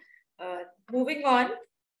 thank you. Moving on,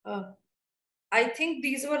 uh, I think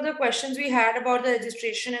these were the questions we had about the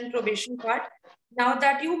registration and probation part. Now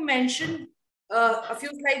that you mentioned a few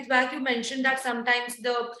slides back, you mentioned that sometimes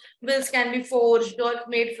the wills can be forged or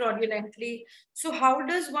made fraudulently. So, how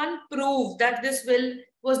does one prove that this will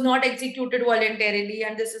was not executed voluntarily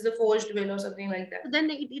and this is a forged will or something like that? So then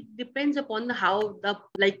it depends upon how the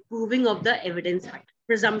like proving of the evidence act,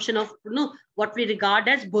 presumption of what we regard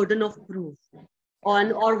as burden of proof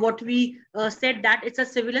on, or what we said that it's a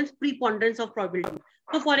surveillance preponderance of probability.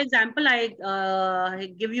 So for example,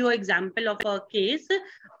 I give you an example of a case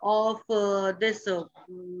of this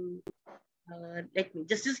let me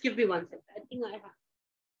just give me one second. I think I have.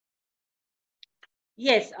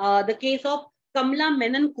 Yes, the case of Kamla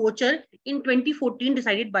Menon Kochar in 2014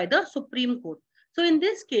 decided by the Supreme Court. So in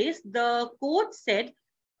this case, the court said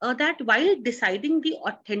that while deciding the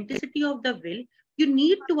authenticity of the will, you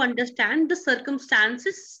need to understand the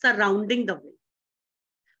circumstances surrounding the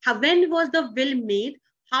will. When was the will made?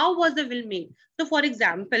 How was the will made? So for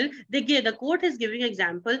example, the court is giving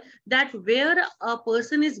example that where a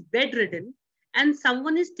person is bedridden and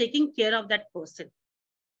someone is taking care of that person,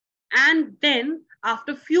 and then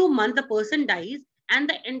after few months the person dies and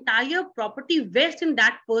the entire property vests in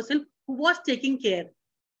that person who was taking care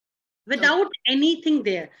without anything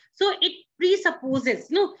there. So it presupposes,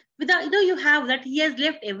 without, you have that he has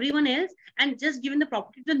left everyone else and just given the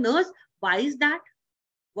property to the nurse. Why is that?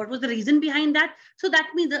 What was the reason behind that? So that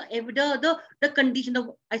means the condition,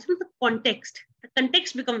 I suppose the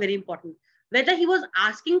context become very important. Whether he was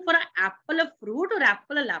asking for an apple, a fruit, or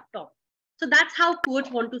apple, a laptop. So that's how courts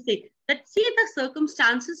want to say that, see the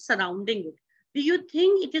circumstances surrounding it. Do you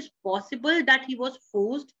think it is possible that he was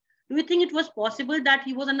forced? Do you think it was possible that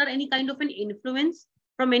he was under any kind of an influence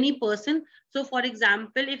from any person? So for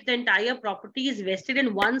example, if the entire property is vested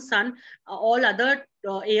in one son, all other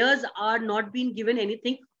heirs are not being given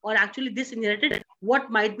anything, or actually this inherited, what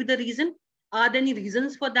might be the reason? Are there any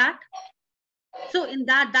reasons for that? So in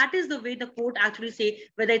that is the way the court actually say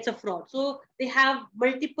whether it's a fraud. So they have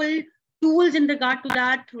multiple tools in regard to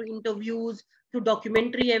that, through interviews, through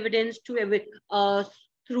documentary evidence,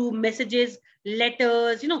 through messages,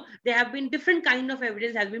 letters. There have been different kind of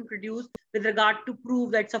evidence has been produced with regard to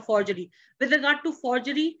prove that it's a forgery. With regard to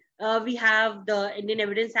forgery, we have the Indian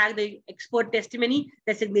Evidence Act, the expert testimony.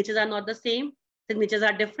 The signatures are not the same. Signatures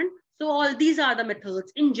are different. So all these are the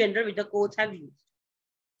methods in general which the courts have used.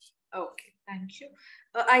 Okay, thank you.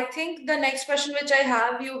 I think the next question which I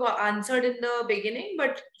have, you answered in the beginning,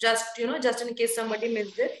 but just in case somebody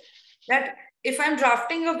missed it, that if I'm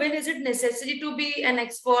drafting a will, is it necessary to be an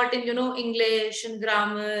expert in English and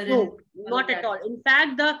grammar? No, not at all. In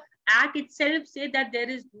fact, the Act itself says that there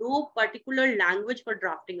is no particular language for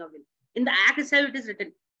drafting a will. In the Act itself, it is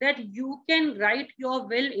written that you can write your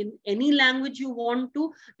will in any language you want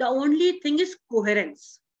to. The only thing is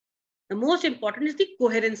coherence. The most important is the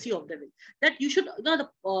coherency of the will. That you should,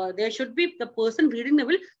 there should be, the person reading the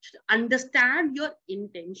will should understand your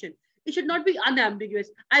intention. It should not be unambiguous.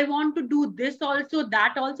 I want to do this also,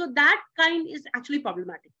 that also. That kind is actually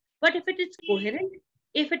problematic. But if it is coherent,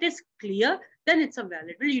 if it is clear, then it's a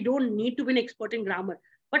valid will. You don't need to be an expert in grammar.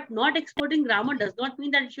 But not expert in grammar does not mean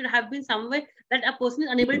that it should have been somewhere that a person is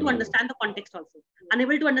unable to understand the context also,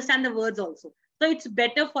 unable to understand the words also. So it's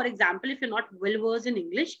better, for example, if you're not well versed in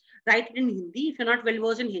English, write it in Hindi. If you're not well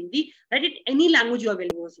versed in Hindi, write it any language you are well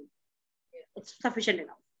versed in. It's sufficient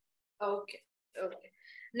enough. Okay.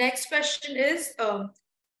 Next question is,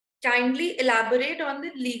 kindly elaborate on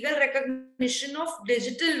the legal recognition of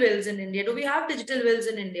digital wills in India. Do we have digital wills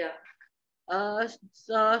in India?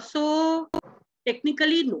 So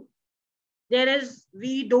technically, no.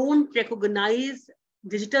 We don't recognize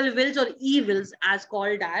digital wills or e-wills as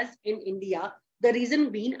called as in India. The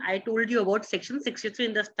reason being, I told you about section 63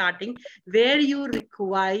 in the starting, where you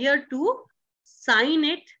require to sign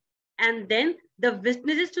it and then the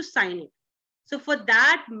witnesses to sign it. So for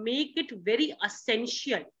that, make it very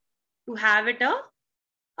essential to have it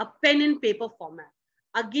a pen and paper format.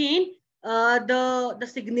 Again, the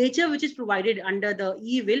signature which is provided under the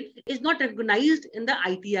e-will is not recognized in the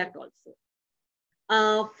IT Act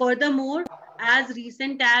also. Furthermore, as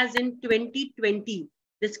recent as in 2020,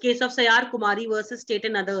 this case of Sayar Kumari versus State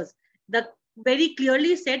and others, the very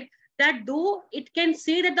clearly said that though it can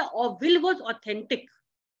say that the will was authentic,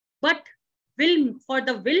 but for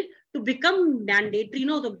the will to become mandatory,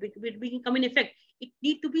 to become in effect, it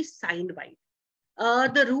need to be signed by.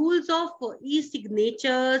 The rules of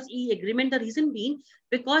e-signatures, e-agreement, the reason being,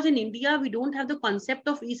 because in India, we don't have the concept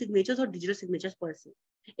of e-signatures or digital signatures per se.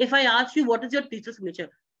 If I ask you, what is your digital signature?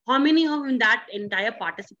 how many of in that entire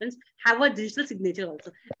participants have a digital signature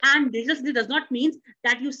also? And digital signature does not mean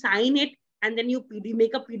that you sign it and then you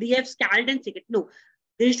make a PDF, scan it and check it. No,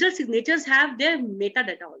 digital signatures have their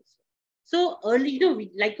metadata also. So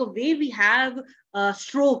early, like a way we have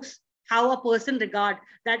strokes, how a person regard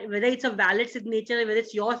that whether it's a valid signature, whether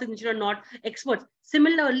it's your signature or not, experts.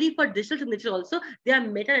 Similarly, for digital signature also, there are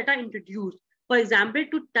metadata introduced. For example,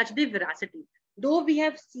 to touch the veracity. Though we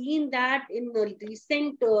have seen that in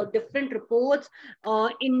recent different reports,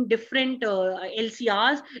 in different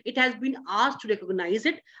LCRs, it has been asked to recognize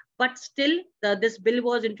it, but still this bill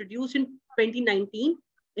was introduced in 2019.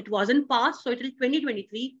 It wasn't passed, so until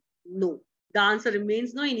 2023, no. The answer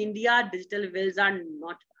remains no. In India, digital wills are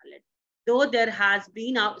not valid. Though there has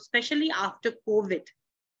been, especially after COVID,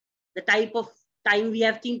 the type of time we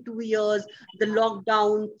have seen 2 years, the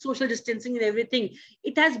lockdown, social distancing and everything,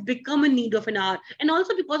 it has become a need of an hour. And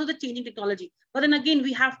also because of the changing technology. But then again,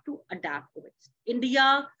 we have to adapt to it.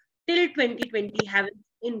 India, till 2020,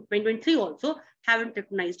 in 2023 also, haven't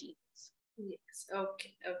recognized it. Yes,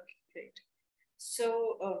 okay, great.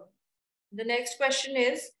 So the next question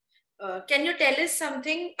is, can you tell us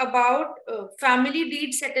something about family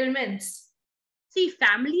deed settlements? See,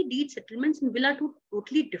 family deed settlements in will are two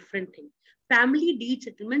totally different things. Family deed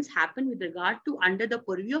settlements happen with regard to under the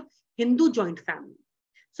purview of Hindu joint family.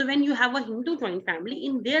 So when you have a Hindu joint family,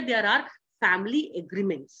 in there are family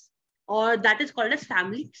agreements, or that is called as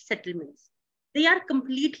family settlements. They are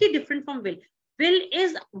completely different from will. Will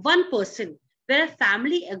is one person, where a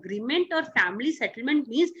family agreement or family settlement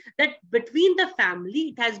means that between the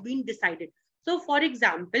family, it has been decided. So for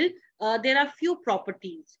example, there are few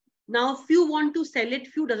properties. Now, few want to sell it,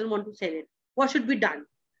 few doesn't want to sell it. What should be done?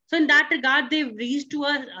 So in that regard, they've reached to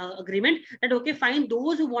an agreement that, okay, fine,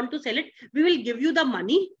 those who want to sell it, we will give you the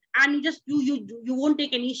money and you won't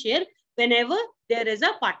take any share whenever there is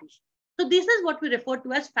a partition. So this is what we refer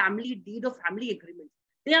to as family deed or family agreement.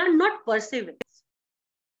 They are not per se wills.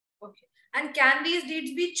 Okay. And can these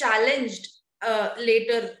deeds be challenged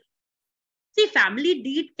later? See, family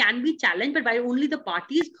deed can be challenged, but by only the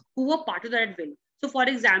parties who were part of that will. So, for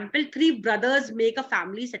example, 3 brothers make a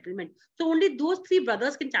family settlement. So, only those 3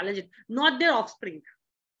 brothers can challenge it, not their offspring.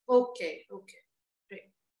 Okay, great.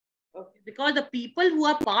 Okay. Because the people who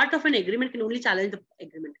are part of an agreement can only challenge the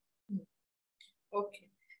agreement. Okay.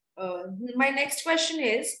 My next question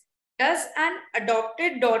is, does an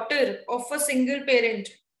adopted daughter of a single parent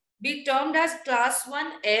be termed as class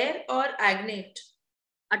 1 heir or agnate?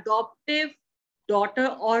 Adoptive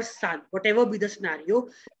daughter or son, whatever be the scenario,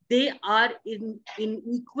 they are in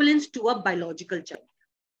equivalence to a biological child.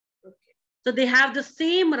 Okay. So they have the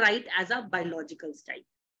same right as a biological child.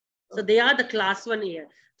 So they are the class 1 heir.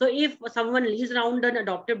 So if someone leaves around an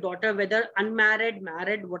adoptive daughter, whether unmarried,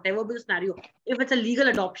 married, whatever be the scenario, if it's a legal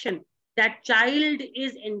adoption, that child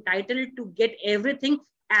is entitled to get everything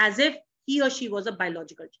as if he or she was a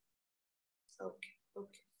biological child. Okay.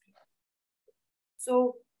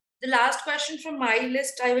 So the last question from my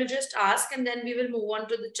list, I will just ask, and then we will move on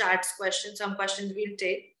to the chat's questions. Some questions we'll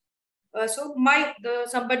take.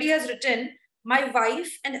 Somebody has written, my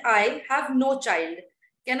wife and I have no child.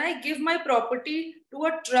 Can I give my property to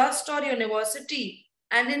a trust or university?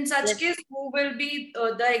 And in such case, who will be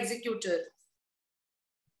the executor?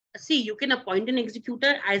 See, you can appoint an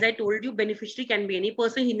executor. As I told you, beneficiary can be any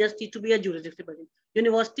person. He needs to be a juristic person.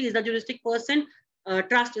 University is a juristic person.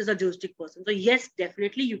 Trust is a juristic person. So yes,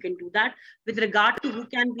 definitely you can do that. With regard to who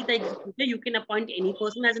can be the executor, you can appoint any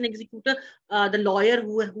person as an executor. The lawyer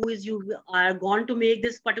who is you are gone to make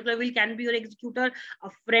this particular will can be your executor. A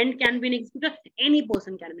friend can be an executor. Any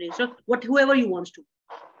person can be an executor. Whoever you want to.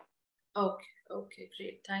 Okay,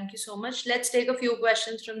 great. Thank you so much. Let's take a few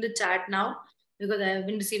questions from the chat now, because I have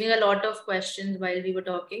been receiving a lot of questions while we were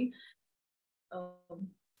talking.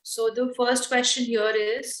 So the first question here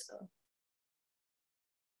is,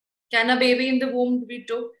 can a baby in the womb be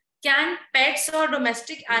took? Can pets or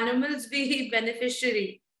domestic animals be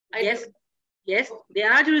beneficiary? Yes, they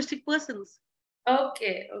are juristic persons.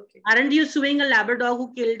 Okay. Aren't you suing a Labrador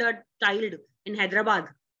who killed a child in Hyderabad?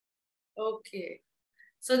 Okay.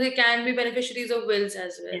 So they can be beneficiaries of wills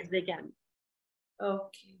as well? Yes, they can.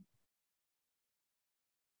 Okay.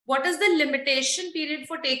 What is the limitation period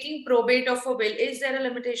for taking probate of a will? Is there a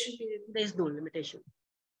limitation period? There is no limitation.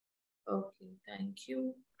 Okay, thank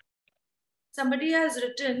you. Somebody has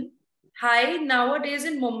written, hi, nowadays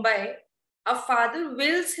in Mumbai, a father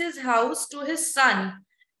wills his house to his son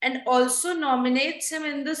and also nominates him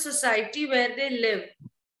in the society where they live.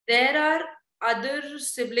 There are other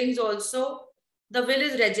siblings also. The will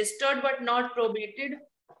is registered but not probated.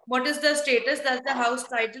 What is the status? Does the house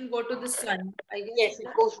title go to the son? I guess. Yes, it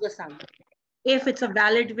goes to the son. If it's a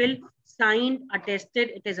valid will, signed, attested,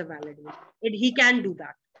 it is a valid will. He can do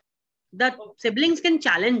that. The siblings can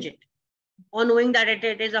challenge it or knowing that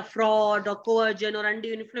it is a fraud or coercion or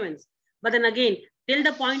undue influence. But then again, till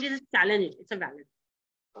the point is challenge it, it's a valid.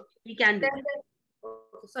 He can do that.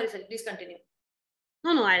 Sorry, please continue.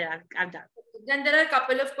 No, I've that. Then there are a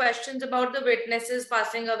couple of questions about the witnesses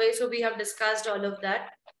passing away. So we have discussed all of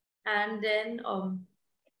that. And then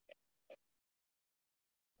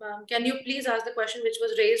can you please ask the question which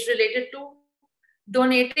was raised related to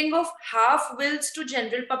donating of half wills to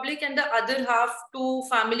general public and the other half to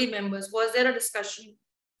family members? Was there a discussion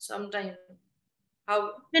sometime? How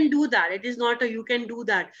you can do that? It is not a you can do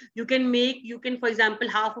that. You can, for example,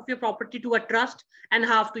 half of your property to a trust and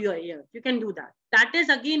half to your heirs. You can do that. That is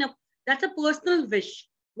again that's a personal wish.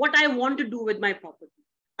 What I want to do with my property.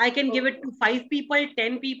 I can give it to 5 people,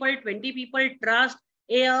 10 people, 20 people, trust,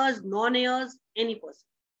 heirs, non-heirs, any person.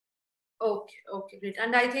 Okay, great.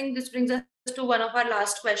 And I think this brings us to one of our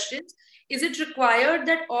last questions. Is it required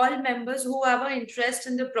that all members who have an interest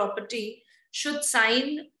in the property should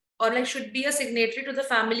sign or should be a signatory to the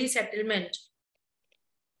family settlement?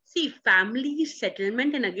 See, family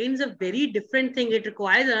settlement, and again, is a very different thing. It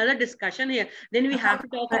requires another discussion here. Then we have to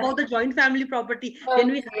talk about the joint family property.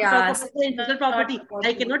 Then we have to talk about the individual property.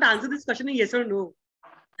 I cannot answer this question in yes or no.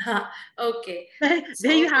 Okay.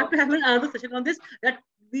 Then you have to have another session on this that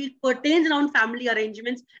pertains around family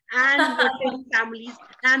arrangements and families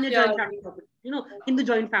and the joint family property. In the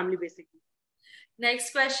joint family, basically.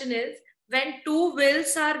 Next question is, when 2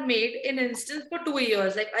 wills are made in instance for 2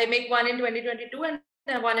 years, like I make one in 2022 and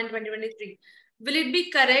one in 2023, will it be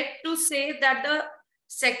correct to say that the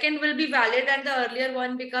second will be valid and the earlier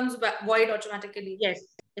one becomes void automatically? Yes,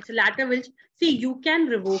 it's a latter will. See, you can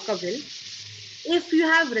revoke a will. If you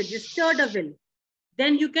have registered a will,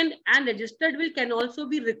 then you can, and registered will can also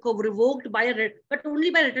be revoked but only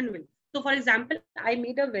by written will. So for example, I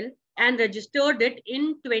made a will and registered it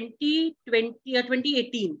in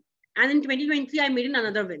 2018. And in 2023, I made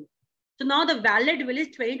another will. So now the valid will is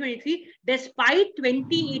 2023, despite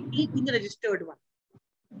 2018 being the registered one.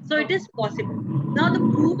 So it is possible. Now the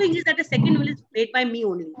proving is that the second will is made by me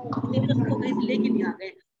only.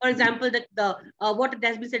 For example, what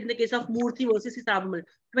has been said in the case of Murthy versus Isabamal,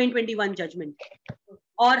 2021 judgment.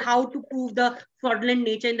 Or how to prove the fraudulent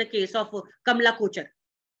nature in the case of Kamla Kochar.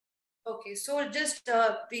 Okay, so just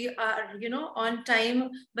we are, on time,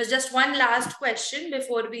 but just one last question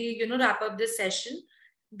before we, wrap up this session.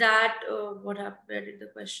 That what happened? Where did the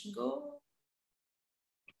question go?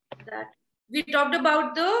 That we talked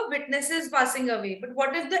about the witnesses passing away, but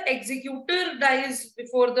what if the executor dies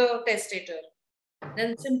before the testator?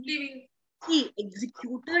 Then simply see,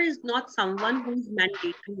 executor is not someone who is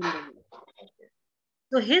mandatory in the will.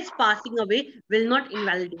 So his passing away will not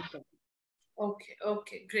invalidate them.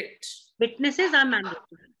 Okay, great. Witnesses are mandatory.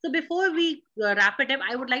 So before we wrap it up,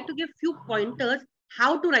 I would like to give few pointers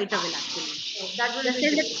how to write a will actually.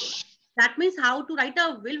 That means how to write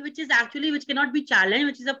a will which cannot be challenged,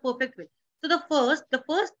 which is a perfect will. So the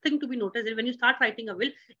first thing to be noticed is when you start writing a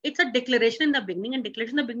will, it's a declaration in the beginning, and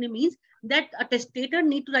declaration in the beginning means that a testator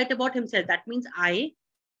need to write about himself. That means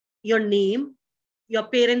your name, your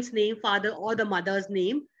parents' name, father or the mother's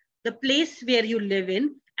name, the place where you live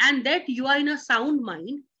in, and that you are in a sound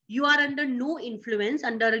mind. You are under no influence,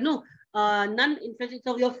 non-influence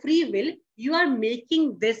of your free will. You are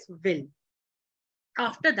making this will.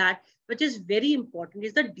 After that, which is very important,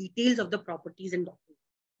 is the details of the properties and documents.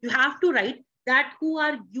 You have to write that who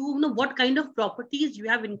are you, what kind of properties you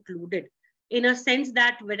have included, in a sense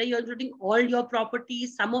that whether you're including all your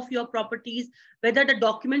properties, some of your properties, whether the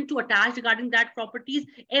document to attach regarding that properties,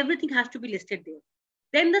 everything has to be listed there.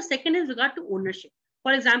 Then the second is regard to ownership.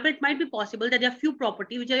 For example, it might be possible that there are few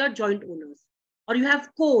properties which are your joint owners, or you have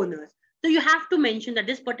co-owners. So you have to mention that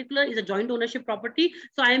this particular is a joint ownership property.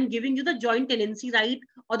 So I am giving you the joint tenancy right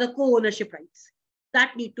or the co-ownership rights.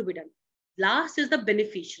 That need to be done. Last is the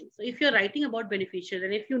beneficiary. So if you're writing about beneficiaries,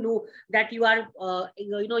 and if you know that you are,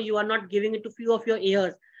 you are not giving it to few of your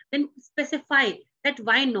heirs, then specify that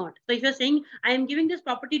why not. So if you're saying, I am giving this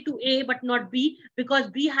property to A but not B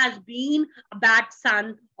because B has been a bad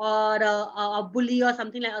son or a bully or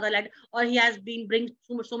something like that, or he has been bringing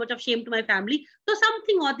so much of shame to my family. So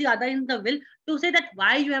something or the other in the will to say that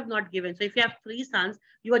why you have not given. So if you have 3 sons,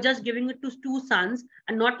 you are just giving it to 2 sons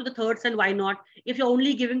and not to the 3rd son. Why not? If you're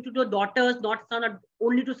only giving to the daughters, not son, or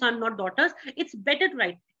only to son, not daughters, it's better to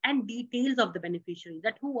write. And details of the beneficiaries,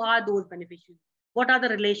 that who are those beneficiaries? What are the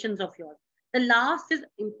relations of yours? The last is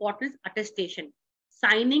important, is attestation.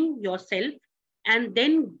 Signing yourself and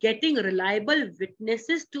then getting reliable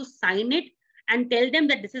witnesses to sign it and tell them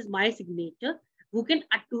that this is my signature, who can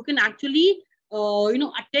actually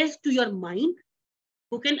attest to your mind,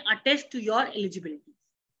 who can attest to your eligibility.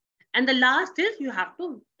 And the last is you have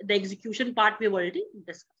to, the execution part we've already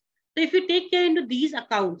discussed. So if you take care into these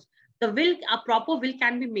accounts, the will, a proper will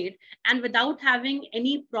can be made, and without having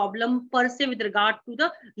any problem per se with regard to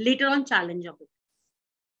the later on challenge of it.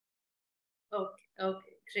 Okay,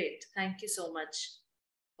 great. Thank you so much.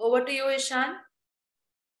 Over to you, Ishan.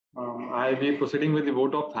 I'll be proceeding with the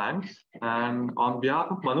vote of thanks. And on behalf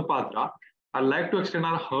of Manupatra, I'd like to extend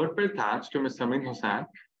our heartfelt thanks to Ms. Samreen Hussain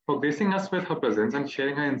for gracing us with her presence and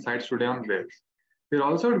sharing her insights today on wills. We're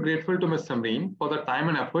also grateful to Ms. Samreen for the time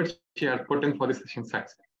and effort she has put in for this session's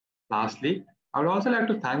success. Lastly, I would also like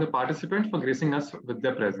to thank the participants for gracing us with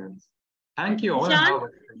their presence. Thank you all. Ishan,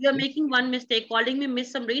 you're making one mistake calling me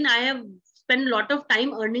Miss Samreen. I have spent a lot of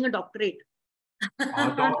time earning a doctorate.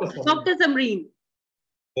 Dr. Samreen.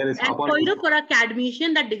 And for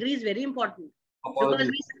academician, that degree is very important. Because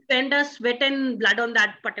we spend our sweat and blood on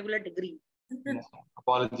that particular degree. Yes,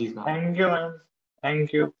 apologies. Thank you, ma'am.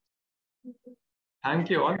 Thank you. Thank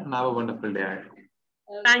you all and have a wonderful day.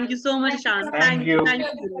 Thank you so much, Ishan. Thank you. Thank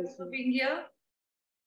you for being here.